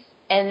 things,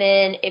 and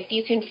then if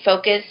you can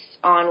focus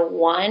on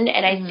one,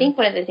 and I think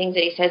one of the things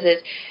that he says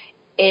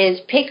is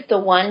pick the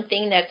one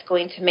thing that's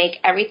going to make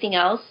everything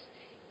else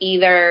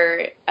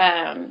either,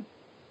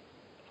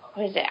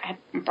 what is it?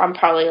 I'm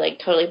probably like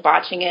totally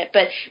botching it,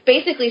 but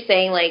basically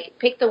saying like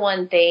pick the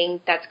one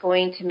thing that's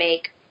going to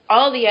make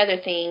all the other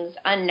things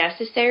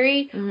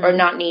unnecessary or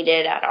not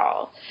needed at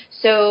all.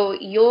 So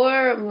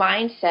your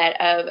mindset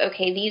of,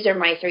 okay, these are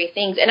my 3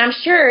 things, and I'm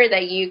sure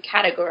that you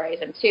categorize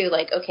them too,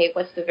 like, okay,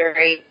 what's the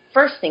very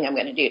first thing I'm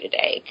going to do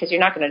today? Because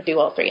you're not going to do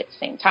all 3 at the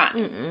same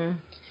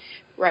time,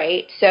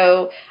 right?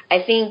 So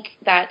I think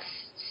that's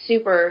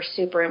super,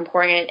 super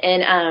important.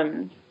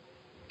 And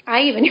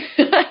I even,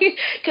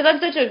 because I'm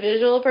such a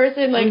visual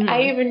person, like,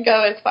 I even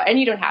go as far, and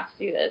you don't have to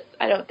do this,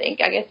 I don't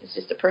think. I guess it's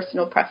just a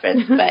personal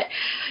preference, but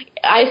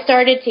I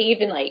started to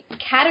even, like,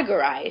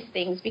 categorize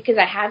things because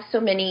I have so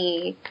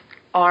many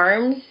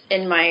arms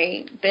in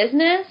my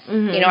business.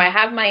 You know, I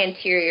have my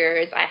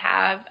interiors, I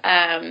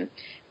have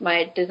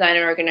my design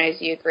and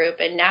organize you group,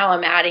 and now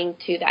I'm adding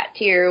to that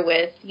tier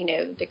with, you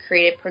know, the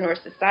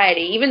Creativepreneur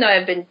Society. Even though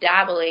I've been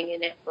dabbling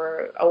in it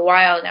for a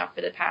while now,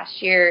 for the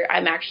past year,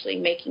 I'm actually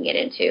making it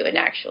into an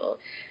actual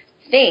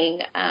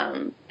thing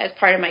as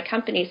part of my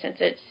company,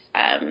 since it's,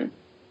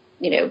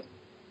 you know,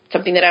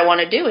 something that I want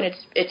to do, and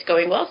it's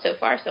going well so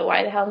far, so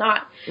why the hell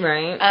not?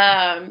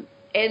 Right.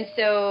 And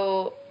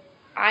so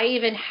I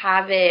even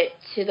have it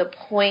to the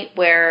point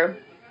where,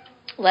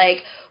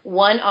 like,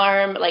 one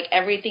arm, like,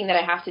 everything that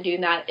I have to do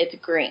in that, it's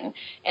green.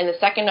 And the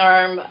second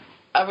arm,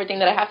 everything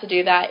that I have to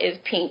do that is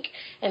pink.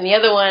 And the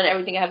other one,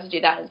 everything I have to do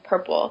that is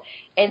purple.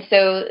 And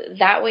so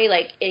that way,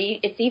 like,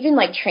 it's even,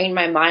 like, trained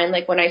my mind.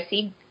 Like, when I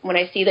see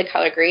the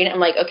color green, I'm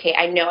like, okay,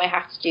 I know I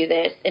have to do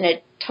this. And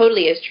it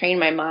totally has trained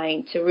my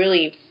mind to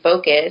really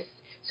focus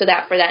so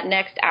that for that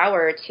next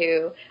hour or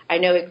two, I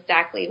know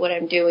exactly what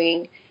I'm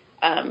doing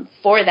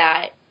for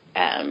that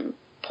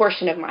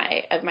portion of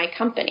my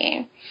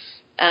company.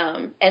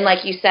 And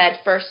like you said,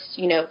 first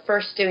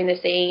doing the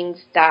things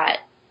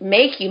that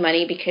make you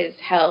money, because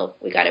hell,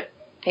 we got to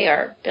pay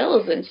our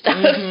bills and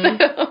stuff.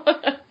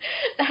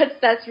 So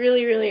that's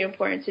really, really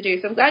important to do.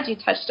 So I'm glad you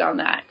touched on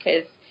that,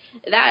 because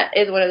that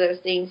is one of those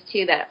things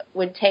too that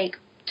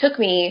took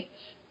me,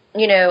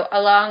 you know, a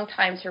long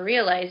time to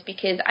realize,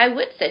 because I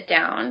would sit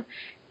down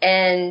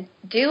and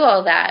do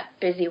all that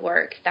busy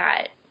work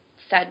that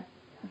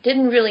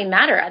didn't really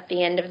matter at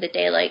the end of the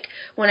day. Like,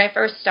 when I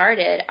first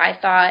started, I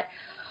thought,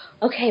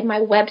 okay, my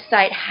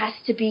website has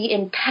to be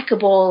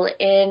impeccable,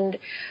 and,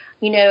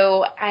 you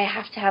know, I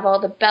have to have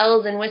all the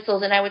bells and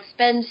whistles, and I would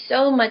spend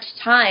so much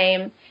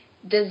time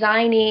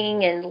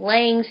designing and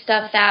laying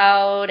stuff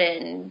out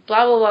and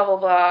blah, blah, blah, blah,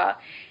 blah.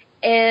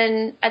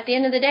 And at the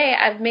end of the day,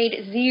 I've made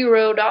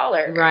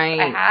 $0. Right.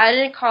 I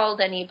hadn't called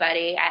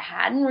anybody. I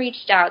hadn't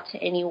reached out to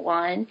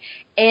anyone.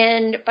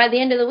 And by the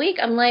end of the week,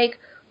 I'm like,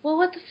 well,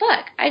 what the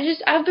fuck?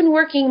 I've been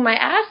working my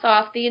ass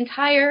off the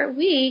entire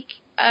week.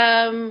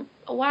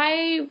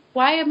 Why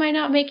am I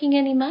not making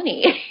any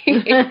money?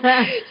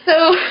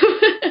 So,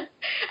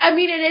 I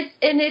mean,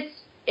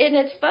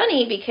 it's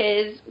funny,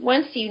 because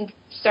once you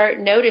start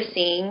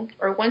noticing,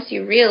 or once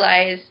you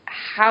realize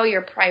how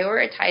you're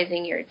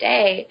prioritizing your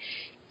day,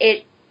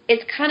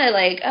 it's kind of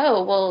like,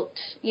 oh, well,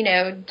 you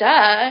know,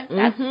 duh.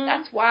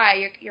 That's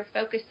why you're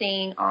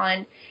focusing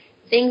on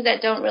things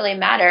that don't really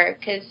matter.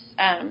 Because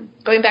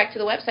going back to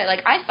the website,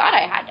 like, I thought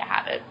I had to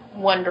have a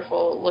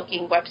wonderful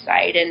looking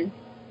website, and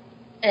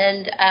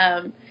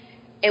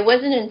it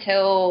wasn't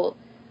until,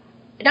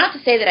 not to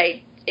say that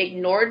I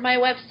ignored my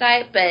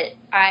website, but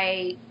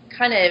I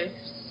kind of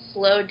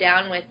slowed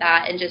down with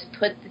that and just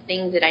put the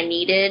things that I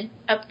needed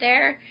up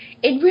there.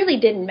 It really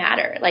didn't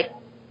matter. Like,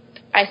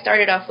 I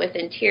started off with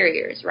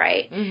interiors,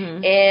 right?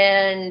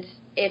 And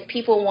if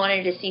people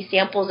wanted to see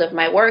samples of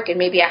my work, and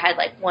maybe I had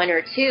like one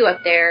or two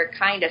up there,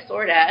 kind of,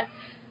 sort of,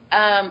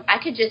 I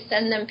could just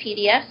send them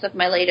PDFs of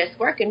my latest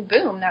work, and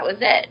boom, that was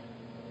it.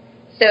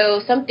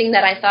 So something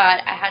that I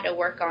thought I had to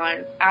work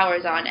on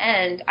hours on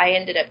end, I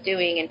ended up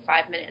doing in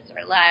 5 minutes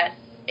or less,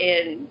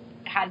 and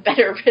had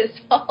better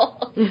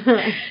results.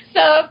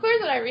 So, of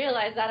course, when I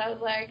realized that, I was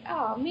like,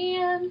 oh,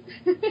 man,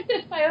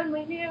 if I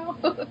only knew.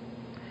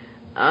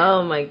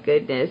 Oh, my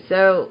goodness.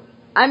 So,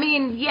 I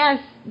mean, yes,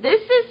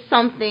 this is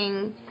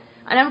something,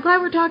 and I'm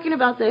glad we're talking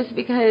about this,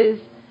 because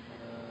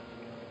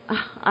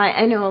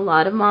I know a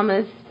lot of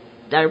mamas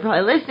that are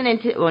probably listening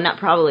to, well, not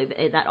probably,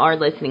 that are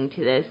listening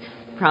to this,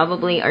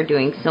 probably are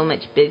doing so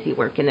much busy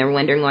work, and they're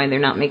wondering why they're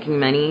not making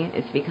money.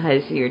 It's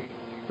because you're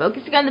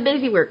focusing on the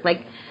busy work.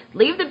 Like,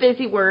 leave the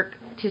busy work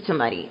to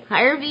somebody.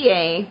 Hire a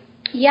VA.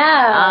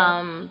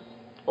 Yeah.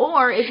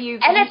 Or if you...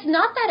 And it's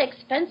not that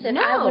expensive.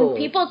 No.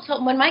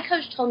 When my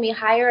coach told me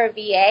hire a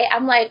VA,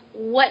 I'm like,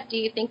 what, do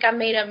you think I'm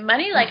made of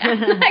money? Like, I'm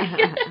like...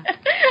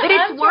 But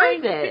it's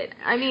worth it.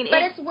 I mean...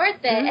 But it's worth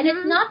it, and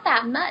it's not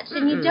that much.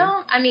 And you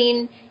don't, I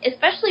mean,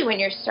 especially when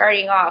you're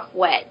starting off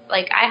wet.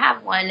 Like, I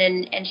have one,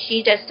 and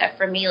she does stuff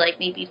for me, like,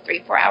 maybe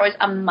 3-4 hours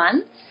a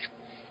month.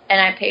 And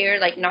I pay her,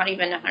 like, not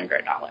even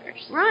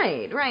 $100.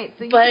 Right.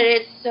 So but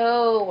it's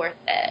so worth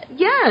it.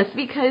 Yes,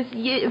 because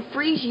it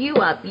frees you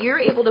up. You're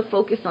able to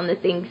focus on the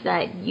things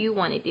that you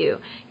want to do.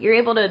 You're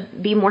able to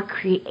be more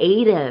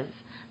creative.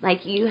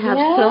 Like, you have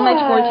so much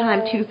more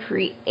time to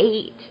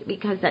create,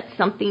 because that's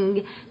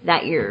something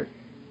that you're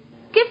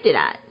gifted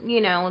at,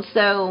 you know.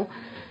 So,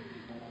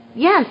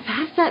 yes,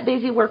 pass that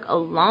busy work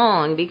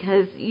along,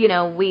 because, you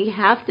know, we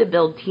have to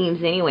build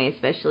teams anyway,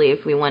 especially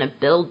if we want to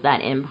build that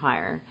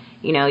empire.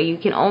 You know, you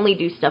can only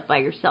do stuff by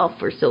yourself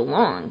for so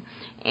long.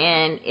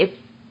 And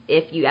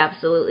if you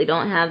absolutely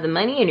don't have the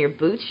money and you're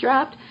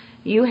bootstrapped,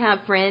 you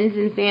have friends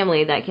and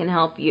family that can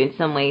help you in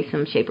some way,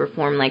 some shape or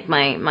form. Like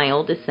my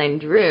oldest son,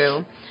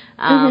 Drew,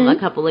 a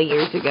couple of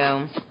years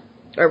ago,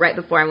 or right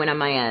before I went on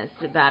my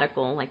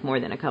sabbatical, like more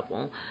than a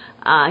couple,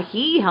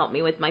 he helped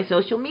me with my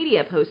social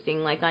media posting,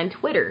 like on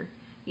Twitter.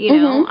 You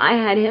know, I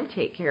had him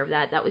take care of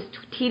that. That was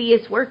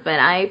tedious work, but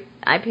I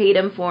paid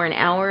him for an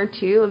hour or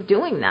two of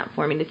doing that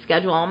for me to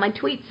schedule all my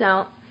tweets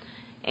out,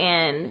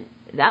 and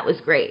that was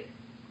great.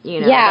 You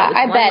know, yeah,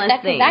 I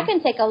bet that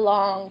can take a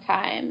long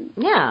time.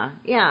 Yeah.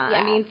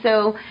 I mean,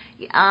 so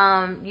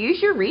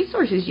use your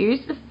resources. Use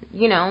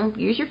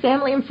your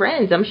family and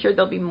friends. I'm sure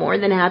they'll be more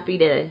than happy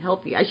to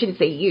help you. I shouldn't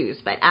say use,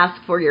 but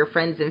ask for your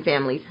friends and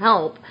family's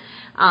help.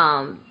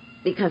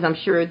 Because I'm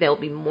sure they'll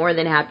be more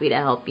than happy to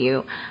help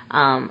you.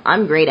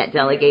 I'm great at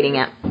delegating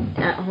at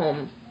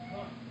home.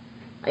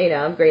 You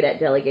know, I'm great at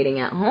delegating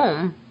at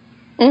home.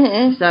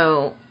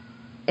 So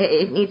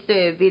it needs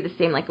to be the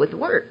same like with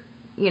work.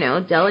 You know,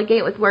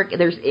 delegate with work.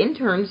 There's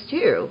interns,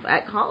 too,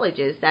 at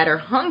colleges that are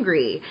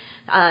hungry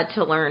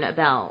to learn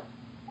about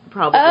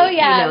probably. Oh,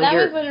 yeah, that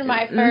was one of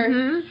my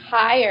first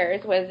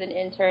hires was an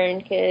intern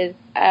because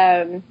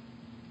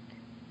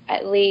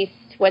at least,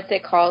 what's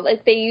it called?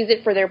 Like, they use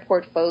it for their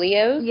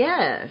portfolios.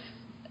 Yes.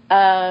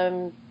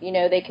 You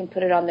know, they can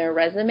put it on their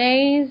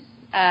resumes.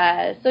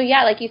 So,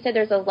 yeah, like you said,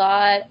 there's a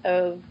lot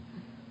of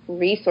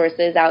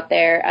resources out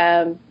there.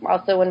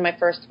 Also, one of my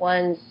first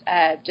ones,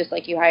 just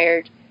like you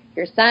hired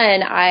your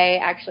son, I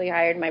actually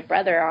hired my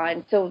brother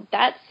on. So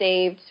that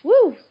saved,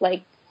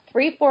 like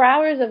 3-4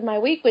 hours of my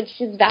week, which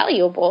is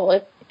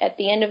valuable. At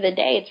the end of the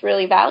day, it's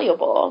really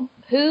valuable.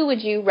 Who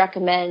would you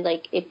recommend,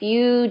 like, if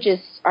you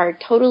just are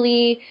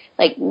totally,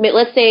 like,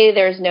 let's say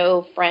there's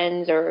no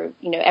friends or,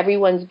 you know,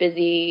 everyone's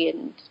busy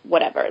and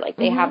whatever, like,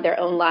 they have their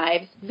own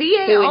lives.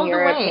 VA Who, all in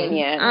your the way.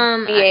 opinion?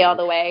 VA all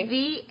the way?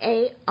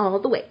 VA all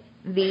the way.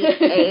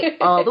 VA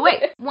all the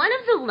way. One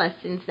of the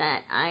lessons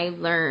that I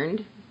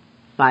learned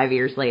 5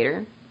 years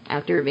later,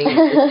 after being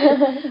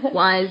assistant,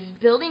 was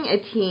building a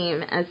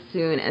team as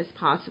soon as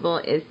possible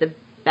is the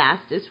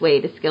fastest way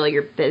to scale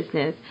your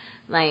business.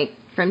 Like,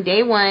 from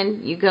day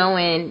one, you go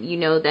in, you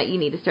know that you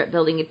need to start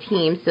building a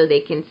team so they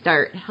can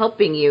start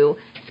helping you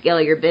scale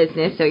your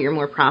business so you're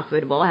more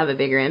profitable, have a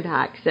bigger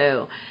impact.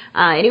 So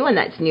anyone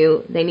that's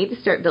new, they need to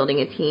start building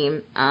a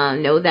team.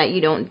 Know that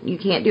you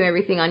can't do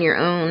everything on your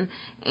own.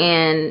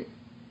 And,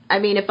 I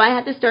mean, if I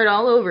had to start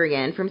all over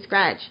again from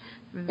scratch,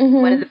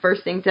 one of the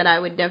first things that I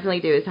would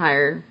definitely do is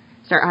start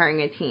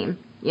hiring a team,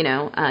 you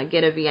know,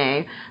 get a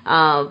VA,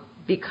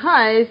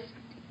 because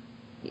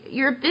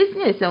you're a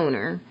business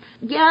owner.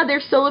 Yeah,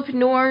 there's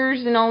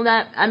solopreneurs and all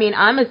that. I mean,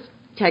 I'm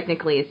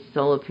technically a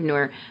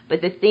solopreneur, but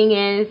the thing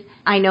is,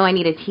 I know I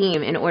need a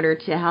team in order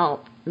to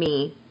help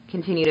me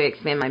continue to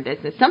expand my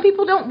business. Some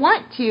people don't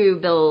want to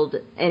build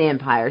an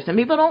empire. Some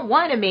people don't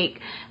want to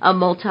make a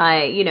multi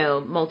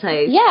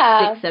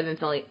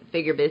 6-7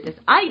 figure business.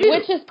 I do.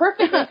 Which is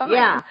perfectly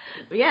fine.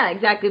 Yeah,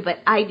 exactly. But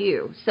I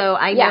do. So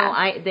I know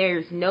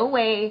there's no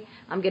way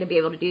I'm going to be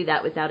able to do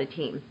that without a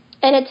team.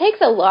 And it takes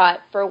a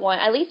lot for one,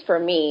 at least for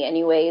me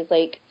anyways,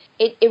 like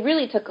it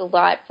really took a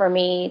lot for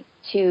me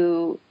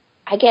to,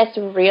 I guess,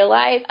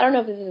 realize, I don't know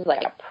if this is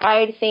like a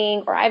pride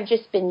thing or I've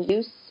just been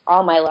used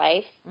all my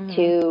life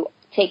to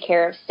take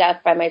care of stuff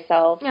by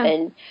myself. Yeah.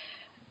 And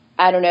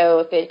I don't know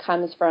if it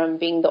comes from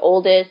being the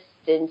oldest.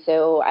 And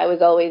so I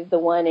was always the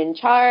one in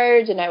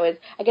charge. And I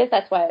guess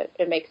that's why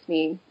it makes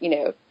me, you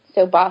know,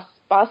 so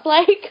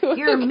boss-like.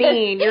 You're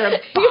mean. You're a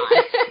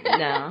boss.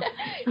 No.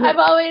 I've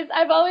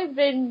always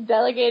been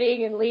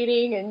delegating and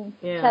leading and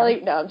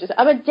telling. No,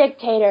 I'm a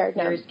dictator.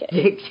 No, I'm just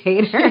kidding.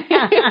 Dictator.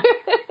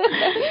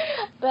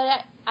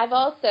 But I've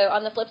also,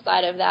 on the flip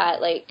side of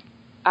that, like,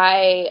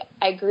 I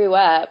grew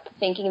up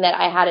thinking that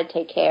I had to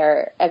take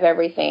care of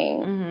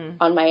everything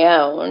on my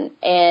own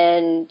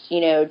and,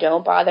 you know,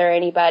 don't bother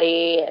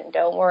anybody and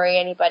don't worry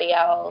anybody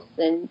else,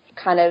 and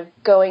kind of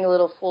going a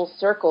little full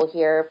circle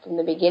here from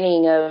the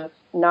beginning of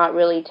not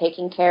really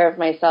taking care of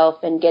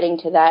myself and getting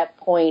to that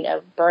point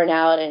of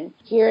burnout and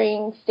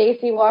hearing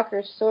Stacie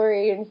Walker's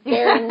story and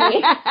scaring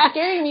me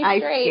straight. I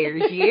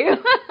scared you.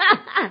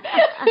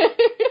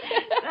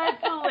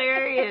 That's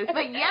hilarious.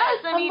 But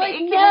yes, I mean, like,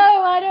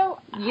 I don't.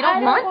 You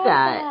don't want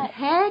that.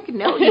 Heck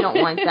no, you don't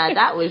want that.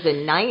 That was a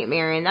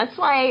nightmare, and that's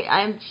why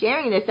I'm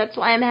sharing this. That's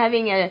why I'm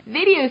having a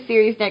video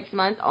series next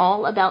month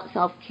all about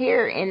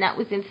self-care, and that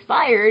was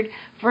inspired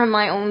from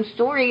my own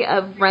story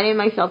of running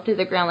myself to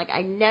the ground. Like,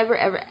 I never,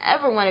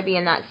 ever want to be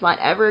in that spot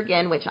ever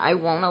again, which I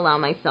won't allow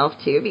myself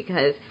to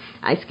because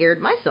I scared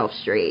myself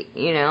straight,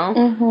 you know?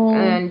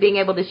 And being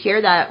able to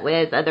share that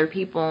with other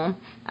people,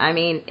 I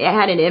mean, it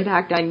had an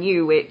impact on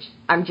you, which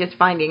I'm just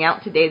finding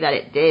out today that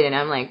it did, and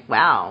I'm like,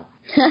 wow.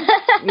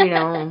 You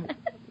know,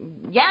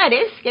 yeah, it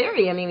is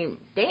scary. I mean,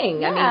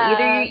 dang. Yeah. I mean,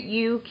 either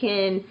you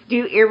can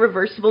do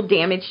irreversible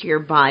damage to your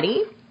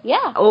body.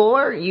 Yeah.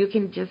 Or you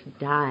can just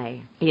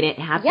die. And it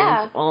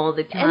happens all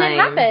the time. And it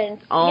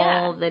happens.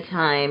 All the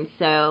time.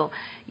 So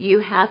you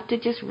have to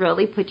just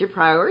really put your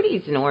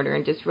priorities in order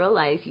and just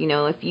realize, you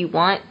know, if you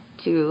want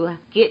to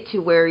get to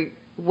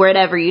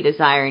whatever you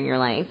desire in your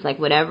life, like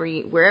wherever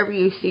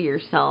you see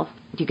yourself,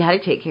 you got to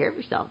take care of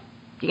yourself.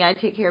 You got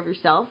to take care of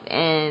yourself,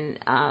 and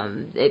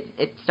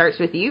it starts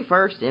with you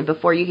first. And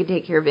before you can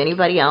take care of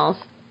anybody else,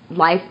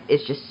 life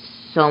is just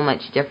so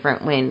much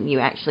different when you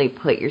actually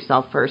put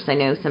yourself first. I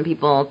know some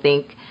people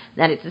think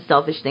that it's a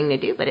selfish thing to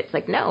do, but it's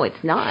like, no,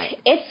 it's not.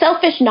 It's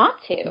selfish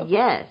not to.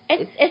 Yes.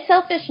 It's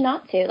selfish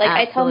not to. Like,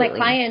 absolutely. I tell my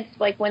clients,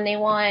 like, when they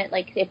want,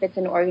 like, if it's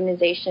an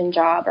organization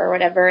job or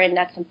whatever, and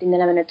that's something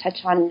that I'm going to touch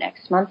on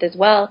next month as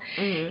well,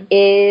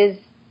 is,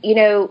 you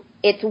know,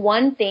 it's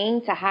one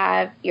thing to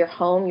have your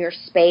home, your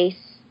space,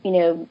 you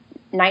know,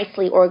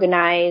 nicely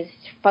organized,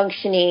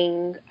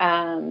 functioning,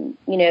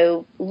 you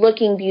know,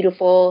 looking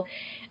beautiful,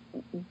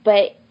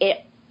 but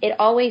it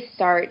always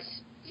starts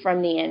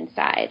from the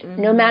inside.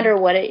 No matter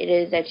what it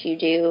is that you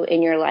do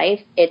in your life,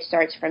 it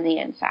starts from the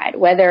inside,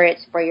 whether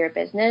it's for your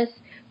business,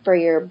 for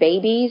your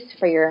babies,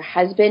 for your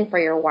husband, for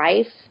your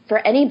wife, for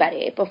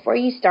anybody. Before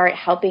you start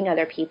helping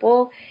other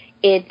people,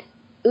 it's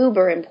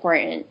uber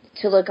important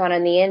to look on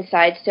the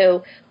inside.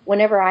 So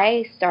whenever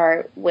I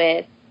start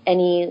with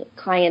any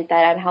client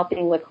that I'm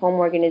helping with home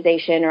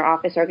organization or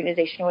office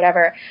organization or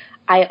whatever,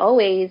 I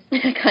always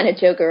kind of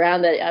joke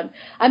around that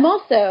I'm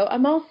also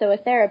a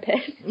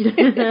therapist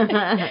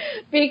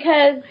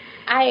because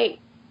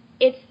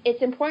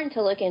it's important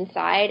to look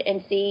inside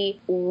and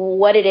see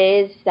what it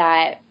is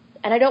that,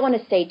 and I don't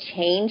want to say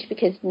change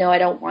because no, I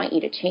don't want you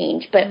to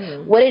change, but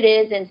what it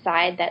is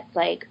inside that's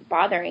like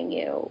bothering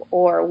you,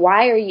 or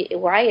why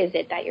is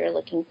it that you're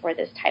looking for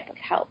this type of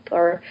help,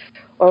 or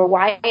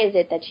why is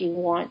it that you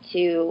want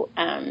to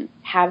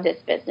have this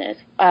business?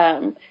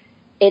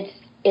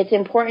 It's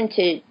important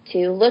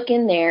to look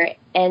in there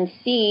and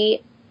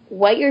see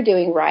what you're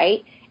doing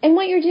right and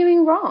what you're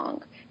doing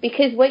wrong,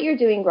 because what you're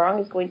doing wrong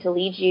is going to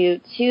lead you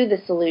to the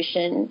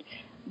solution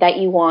that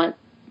you want,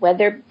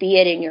 whether be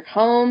it in your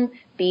home,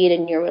 be it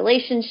in your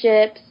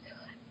relationships,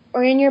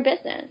 or in your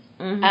business.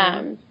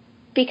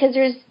 Because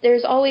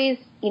there's always,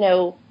 you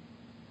know,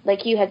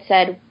 like you had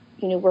said,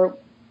 you know,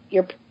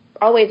 you're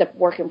always a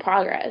work in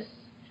progress.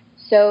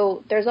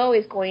 So there's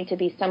always going to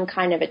be some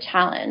kind of a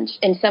challenge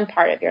in some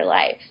part of your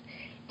life.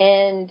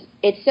 And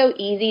it's so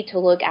easy to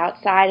look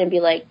outside and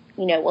be like,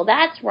 you know, well,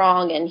 that's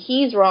wrong and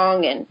he's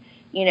wrong and,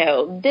 you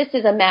know, this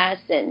is a mess.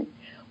 And,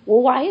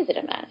 well, why is it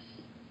a mess?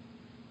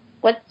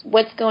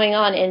 What's going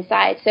on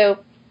inside? So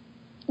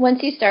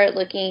once you start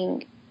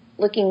looking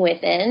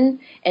within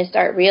and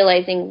start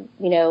realizing,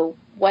 you know,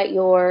 what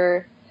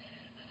your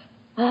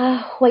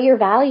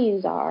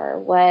values are,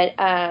 what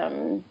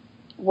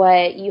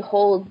you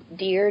hold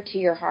dear to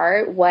your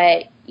heart,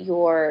 what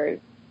your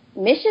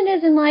mission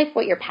is in life,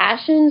 what your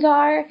passions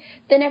are,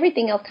 then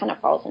everything else kind of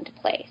falls into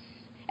place.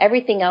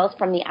 Everything else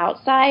from the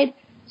outside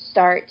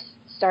starts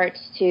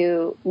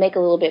to make a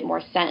little bit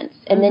more sense.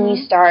 And then you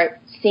start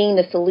seeing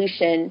the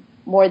solution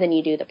more than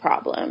you do the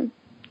problem.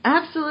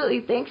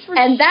 Absolutely. Thanks for...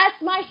 And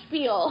that's my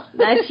spiel.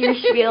 That's your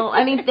spiel.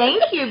 I mean,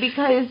 thank you,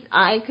 because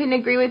I couldn't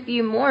agree with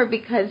you more,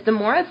 because the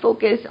more I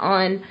focus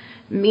on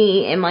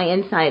me and my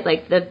inside,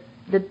 like the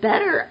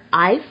better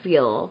I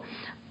feel,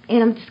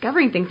 and I'm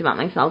discovering things about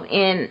myself.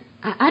 And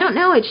I don't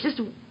know, it's just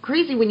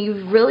crazy when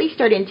you really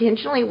start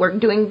intentionally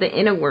doing the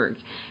inner work,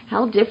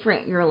 how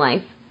different your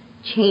life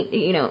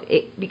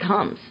it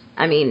becomes.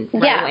 I mean,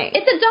 right away.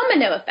 It's a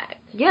domino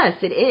effect. Yes,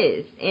 it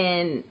is.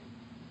 And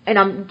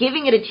I'm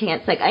giving it a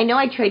chance. Like, I know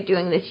I tried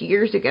doing this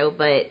years ago,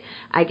 but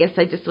I guess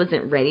I just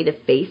wasn't ready to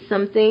face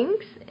some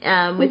things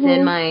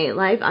within my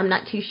life. I'm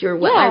not too sure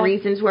what my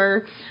reasons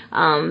were.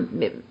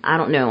 I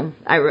don't know.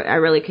 I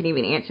really couldn't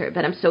even answer it,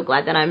 but I'm so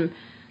glad that I'm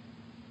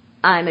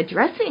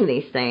addressing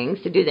these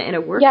things to do the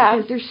inner work,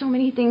 because there's so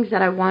many things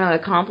that I want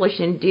to accomplish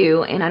and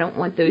do, and I don't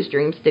want those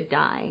dreams to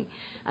die.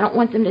 I don't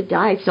want them to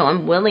die, so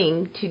I'm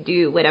willing to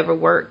do whatever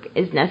work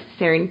is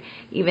necessary,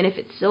 even if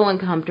it's so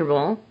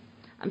uncomfortable.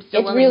 It's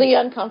really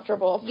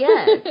uncomfortable.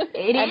 Yes,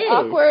 it and is.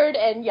 awkward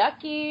and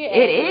yucky.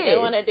 And it is. You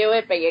don't want to do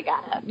it, but you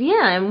gotta.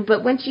 Yeah,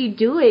 but once you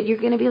do it, you're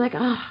going to be like,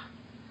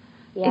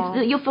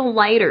 you'll feel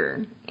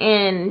lighter.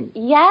 And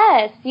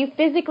yes, you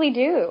physically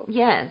do.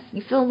 Yes,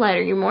 you feel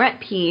lighter. You're more at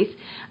peace,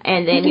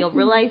 and then you'll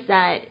realize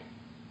that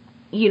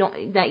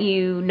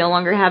you no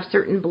longer have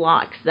certain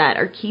blocks that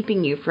are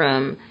keeping you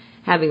from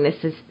having the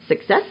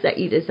success that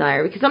you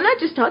desire. Because I'm not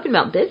just talking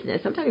about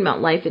business. I'm talking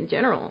about life in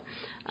general.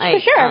 For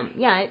sure.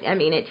 I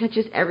mean, it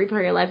touches every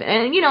part of your life.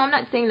 And, I'm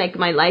not saying, like,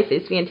 my life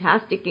is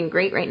fantastic and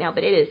great right now,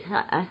 but it is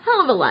a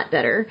hell of a lot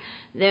better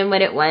than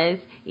what it was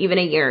even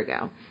a year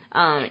ago.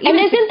 And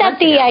isn't that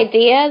the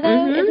idea,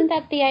 though? Isn't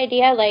that the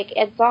idea? Like,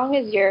 as long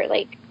as you're,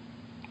 like,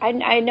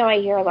 I know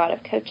I hear a lot of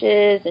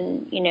coaches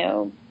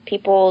and,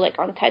 people, like,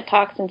 on TED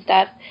Talks and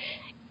stuff.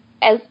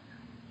 As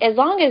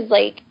long as,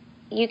 like,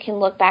 you can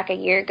look back a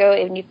year ago,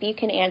 and if you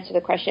can answer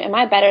the question, am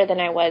I better than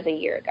I was a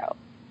year ago?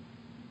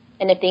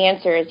 And if the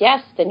answer is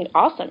yes, then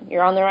awesome,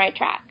 you're on the right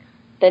track.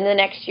 Then the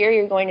next year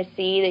you're going to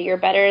see that you're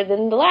better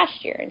than the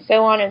last year, and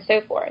so on and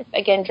so forth.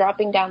 Again,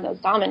 dropping down those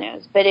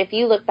dominoes. But if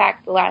you look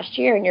back the last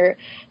year and you're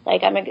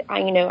like, I'm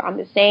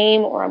the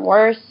same, or I'm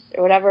worse,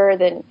 or whatever,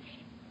 then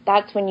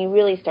that's when you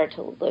really start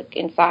to look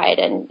inside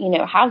and,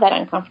 have that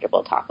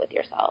uncomfortable talk with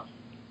yourself.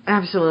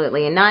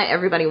 Absolutely. And not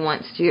everybody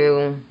wants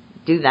to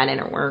do that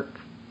inner work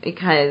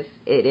because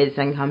it is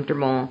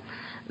uncomfortable.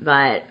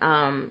 But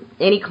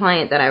any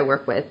client that I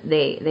work with,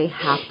 they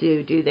have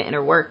to do the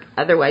inner work.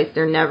 Otherwise,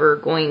 they're never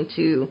going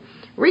to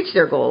reach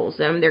their goals.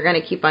 And they're going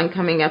to keep on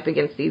coming up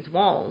against these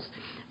walls.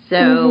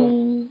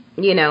 So,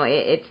 you know,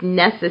 it's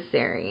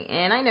necessary.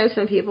 And I know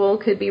some people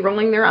could be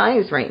rolling their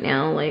eyes right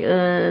now, like,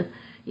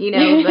 you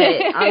know,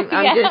 but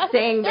I'm just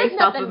saying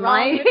based off of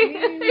my,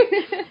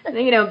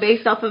 you know,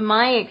 based off of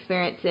my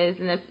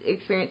experiences and the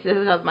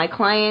experiences of my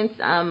clients,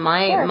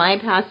 my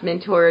past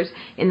mentors,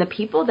 and the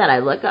people that I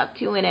look up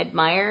to and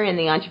admire in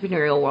the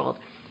entrepreneurial world,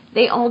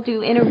 they all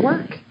do inner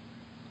work.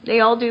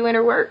 They all do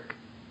inner work.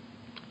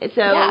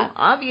 So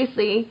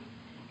obviously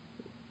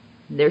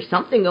there's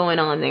something going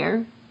on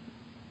there.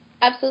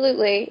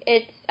 Absolutely.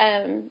 It's,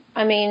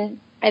 I mean,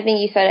 I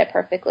think you said it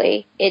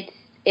perfectly. It's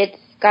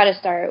got to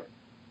start,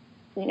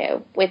 you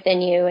know,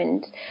 within you.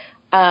 And,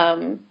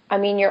 I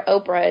mean, your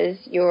Oprahs,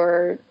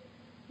 your,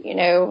 you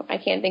know, I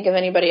can't think of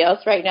anybody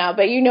else right now,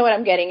 but you know what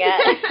I'm getting at.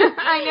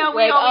 I know.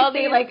 We like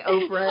always say like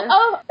Oprah.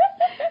 Oh.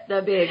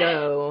 The big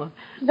O.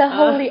 The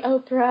holy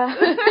Oprah.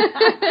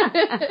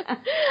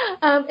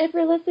 If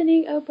you're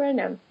listening, Oprah,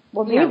 no.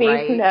 Well, maybe,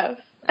 who knows?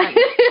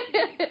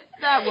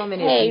 That woman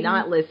is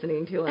not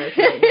listening to us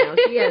right now.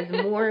 She has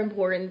more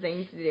important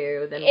things to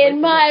do than in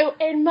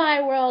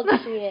my world.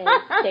 She is,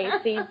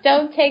 Stacie.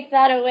 Don't take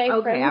that away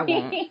from me. I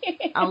won't.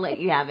 I'll let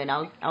you have it.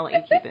 I'll let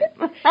you keep it.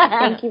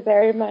 Thank you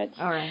very much.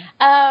 All right.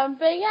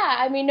 But yeah,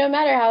 I mean, no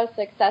matter how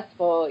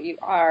successful you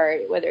are,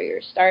 whether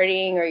you're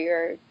starting or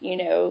you're, you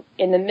know,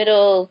 in the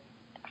middle,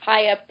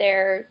 high up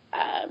there,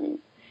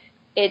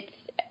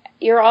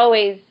 you're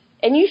always.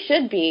 And you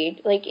should be.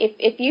 Like,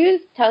 if you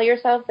tell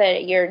yourself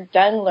that you're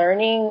done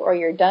learning or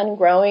you're done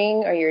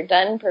growing or you're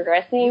done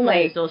progressing, you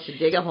might as well should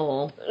dig a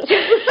hole.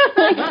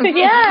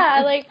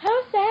 Yeah, like,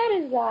 how sad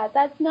is that?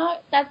 That's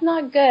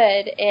not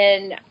good.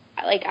 And,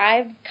 like,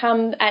 I've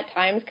come at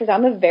times, because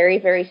I'm a very,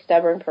 very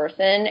stubborn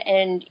person,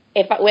 and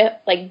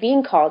with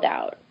being called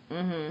out.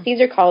 Mm-hmm.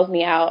 Caesar calls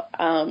me out.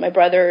 My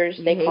brothers,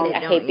 they call me.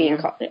 I hate being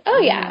called. Oh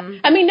yeah.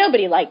 I mean,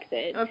 nobody likes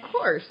it. Of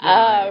course. But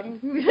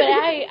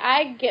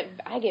I get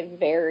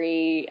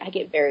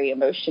very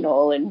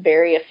emotional and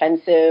very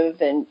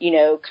offensive, and you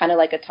know, kind of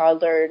like a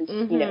toddler.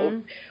 And, you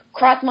know,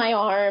 cross my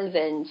arms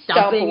and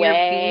stomp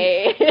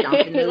away.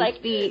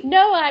 Like,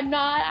 no, I'm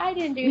not. I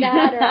didn't do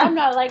that, or I'm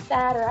not like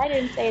that, or I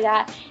didn't say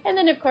that. And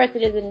then, of course,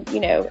 it isn't.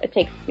 You know, it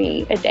takes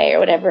me a day or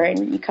whatever,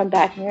 and you come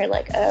back and you're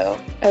like, oh,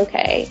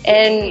 okay.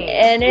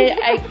 And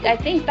I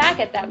think back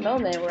at that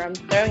moment where I'm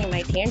throwing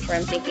my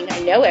tantrum, thinking I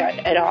know it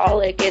at all.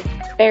 Like, it's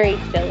very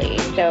silly.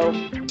 So,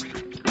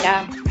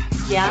 yeah.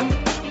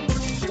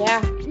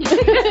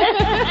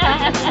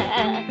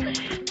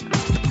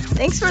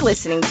 Thanks for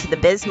listening to the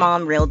Biz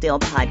Mom Real Deal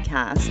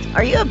podcast.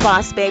 Are you a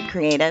boss babe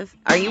creative?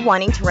 Are you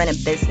wanting to run a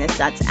business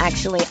that's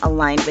actually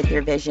aligned with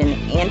your vision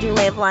and your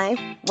way of life?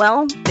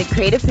 Well, the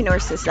Creativepreneur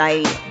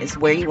Society is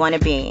where you want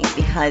to be,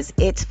 because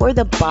it's for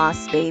the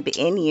boss babe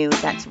in you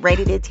that's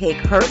ready to take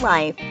her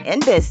life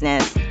and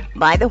business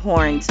by the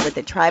horns with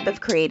a tribe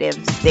of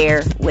creatives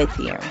there with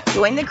you.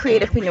 Join the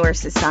Creativepreneur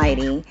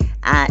Society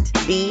at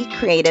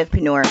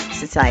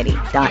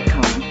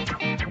thecreativepreneursociety.com.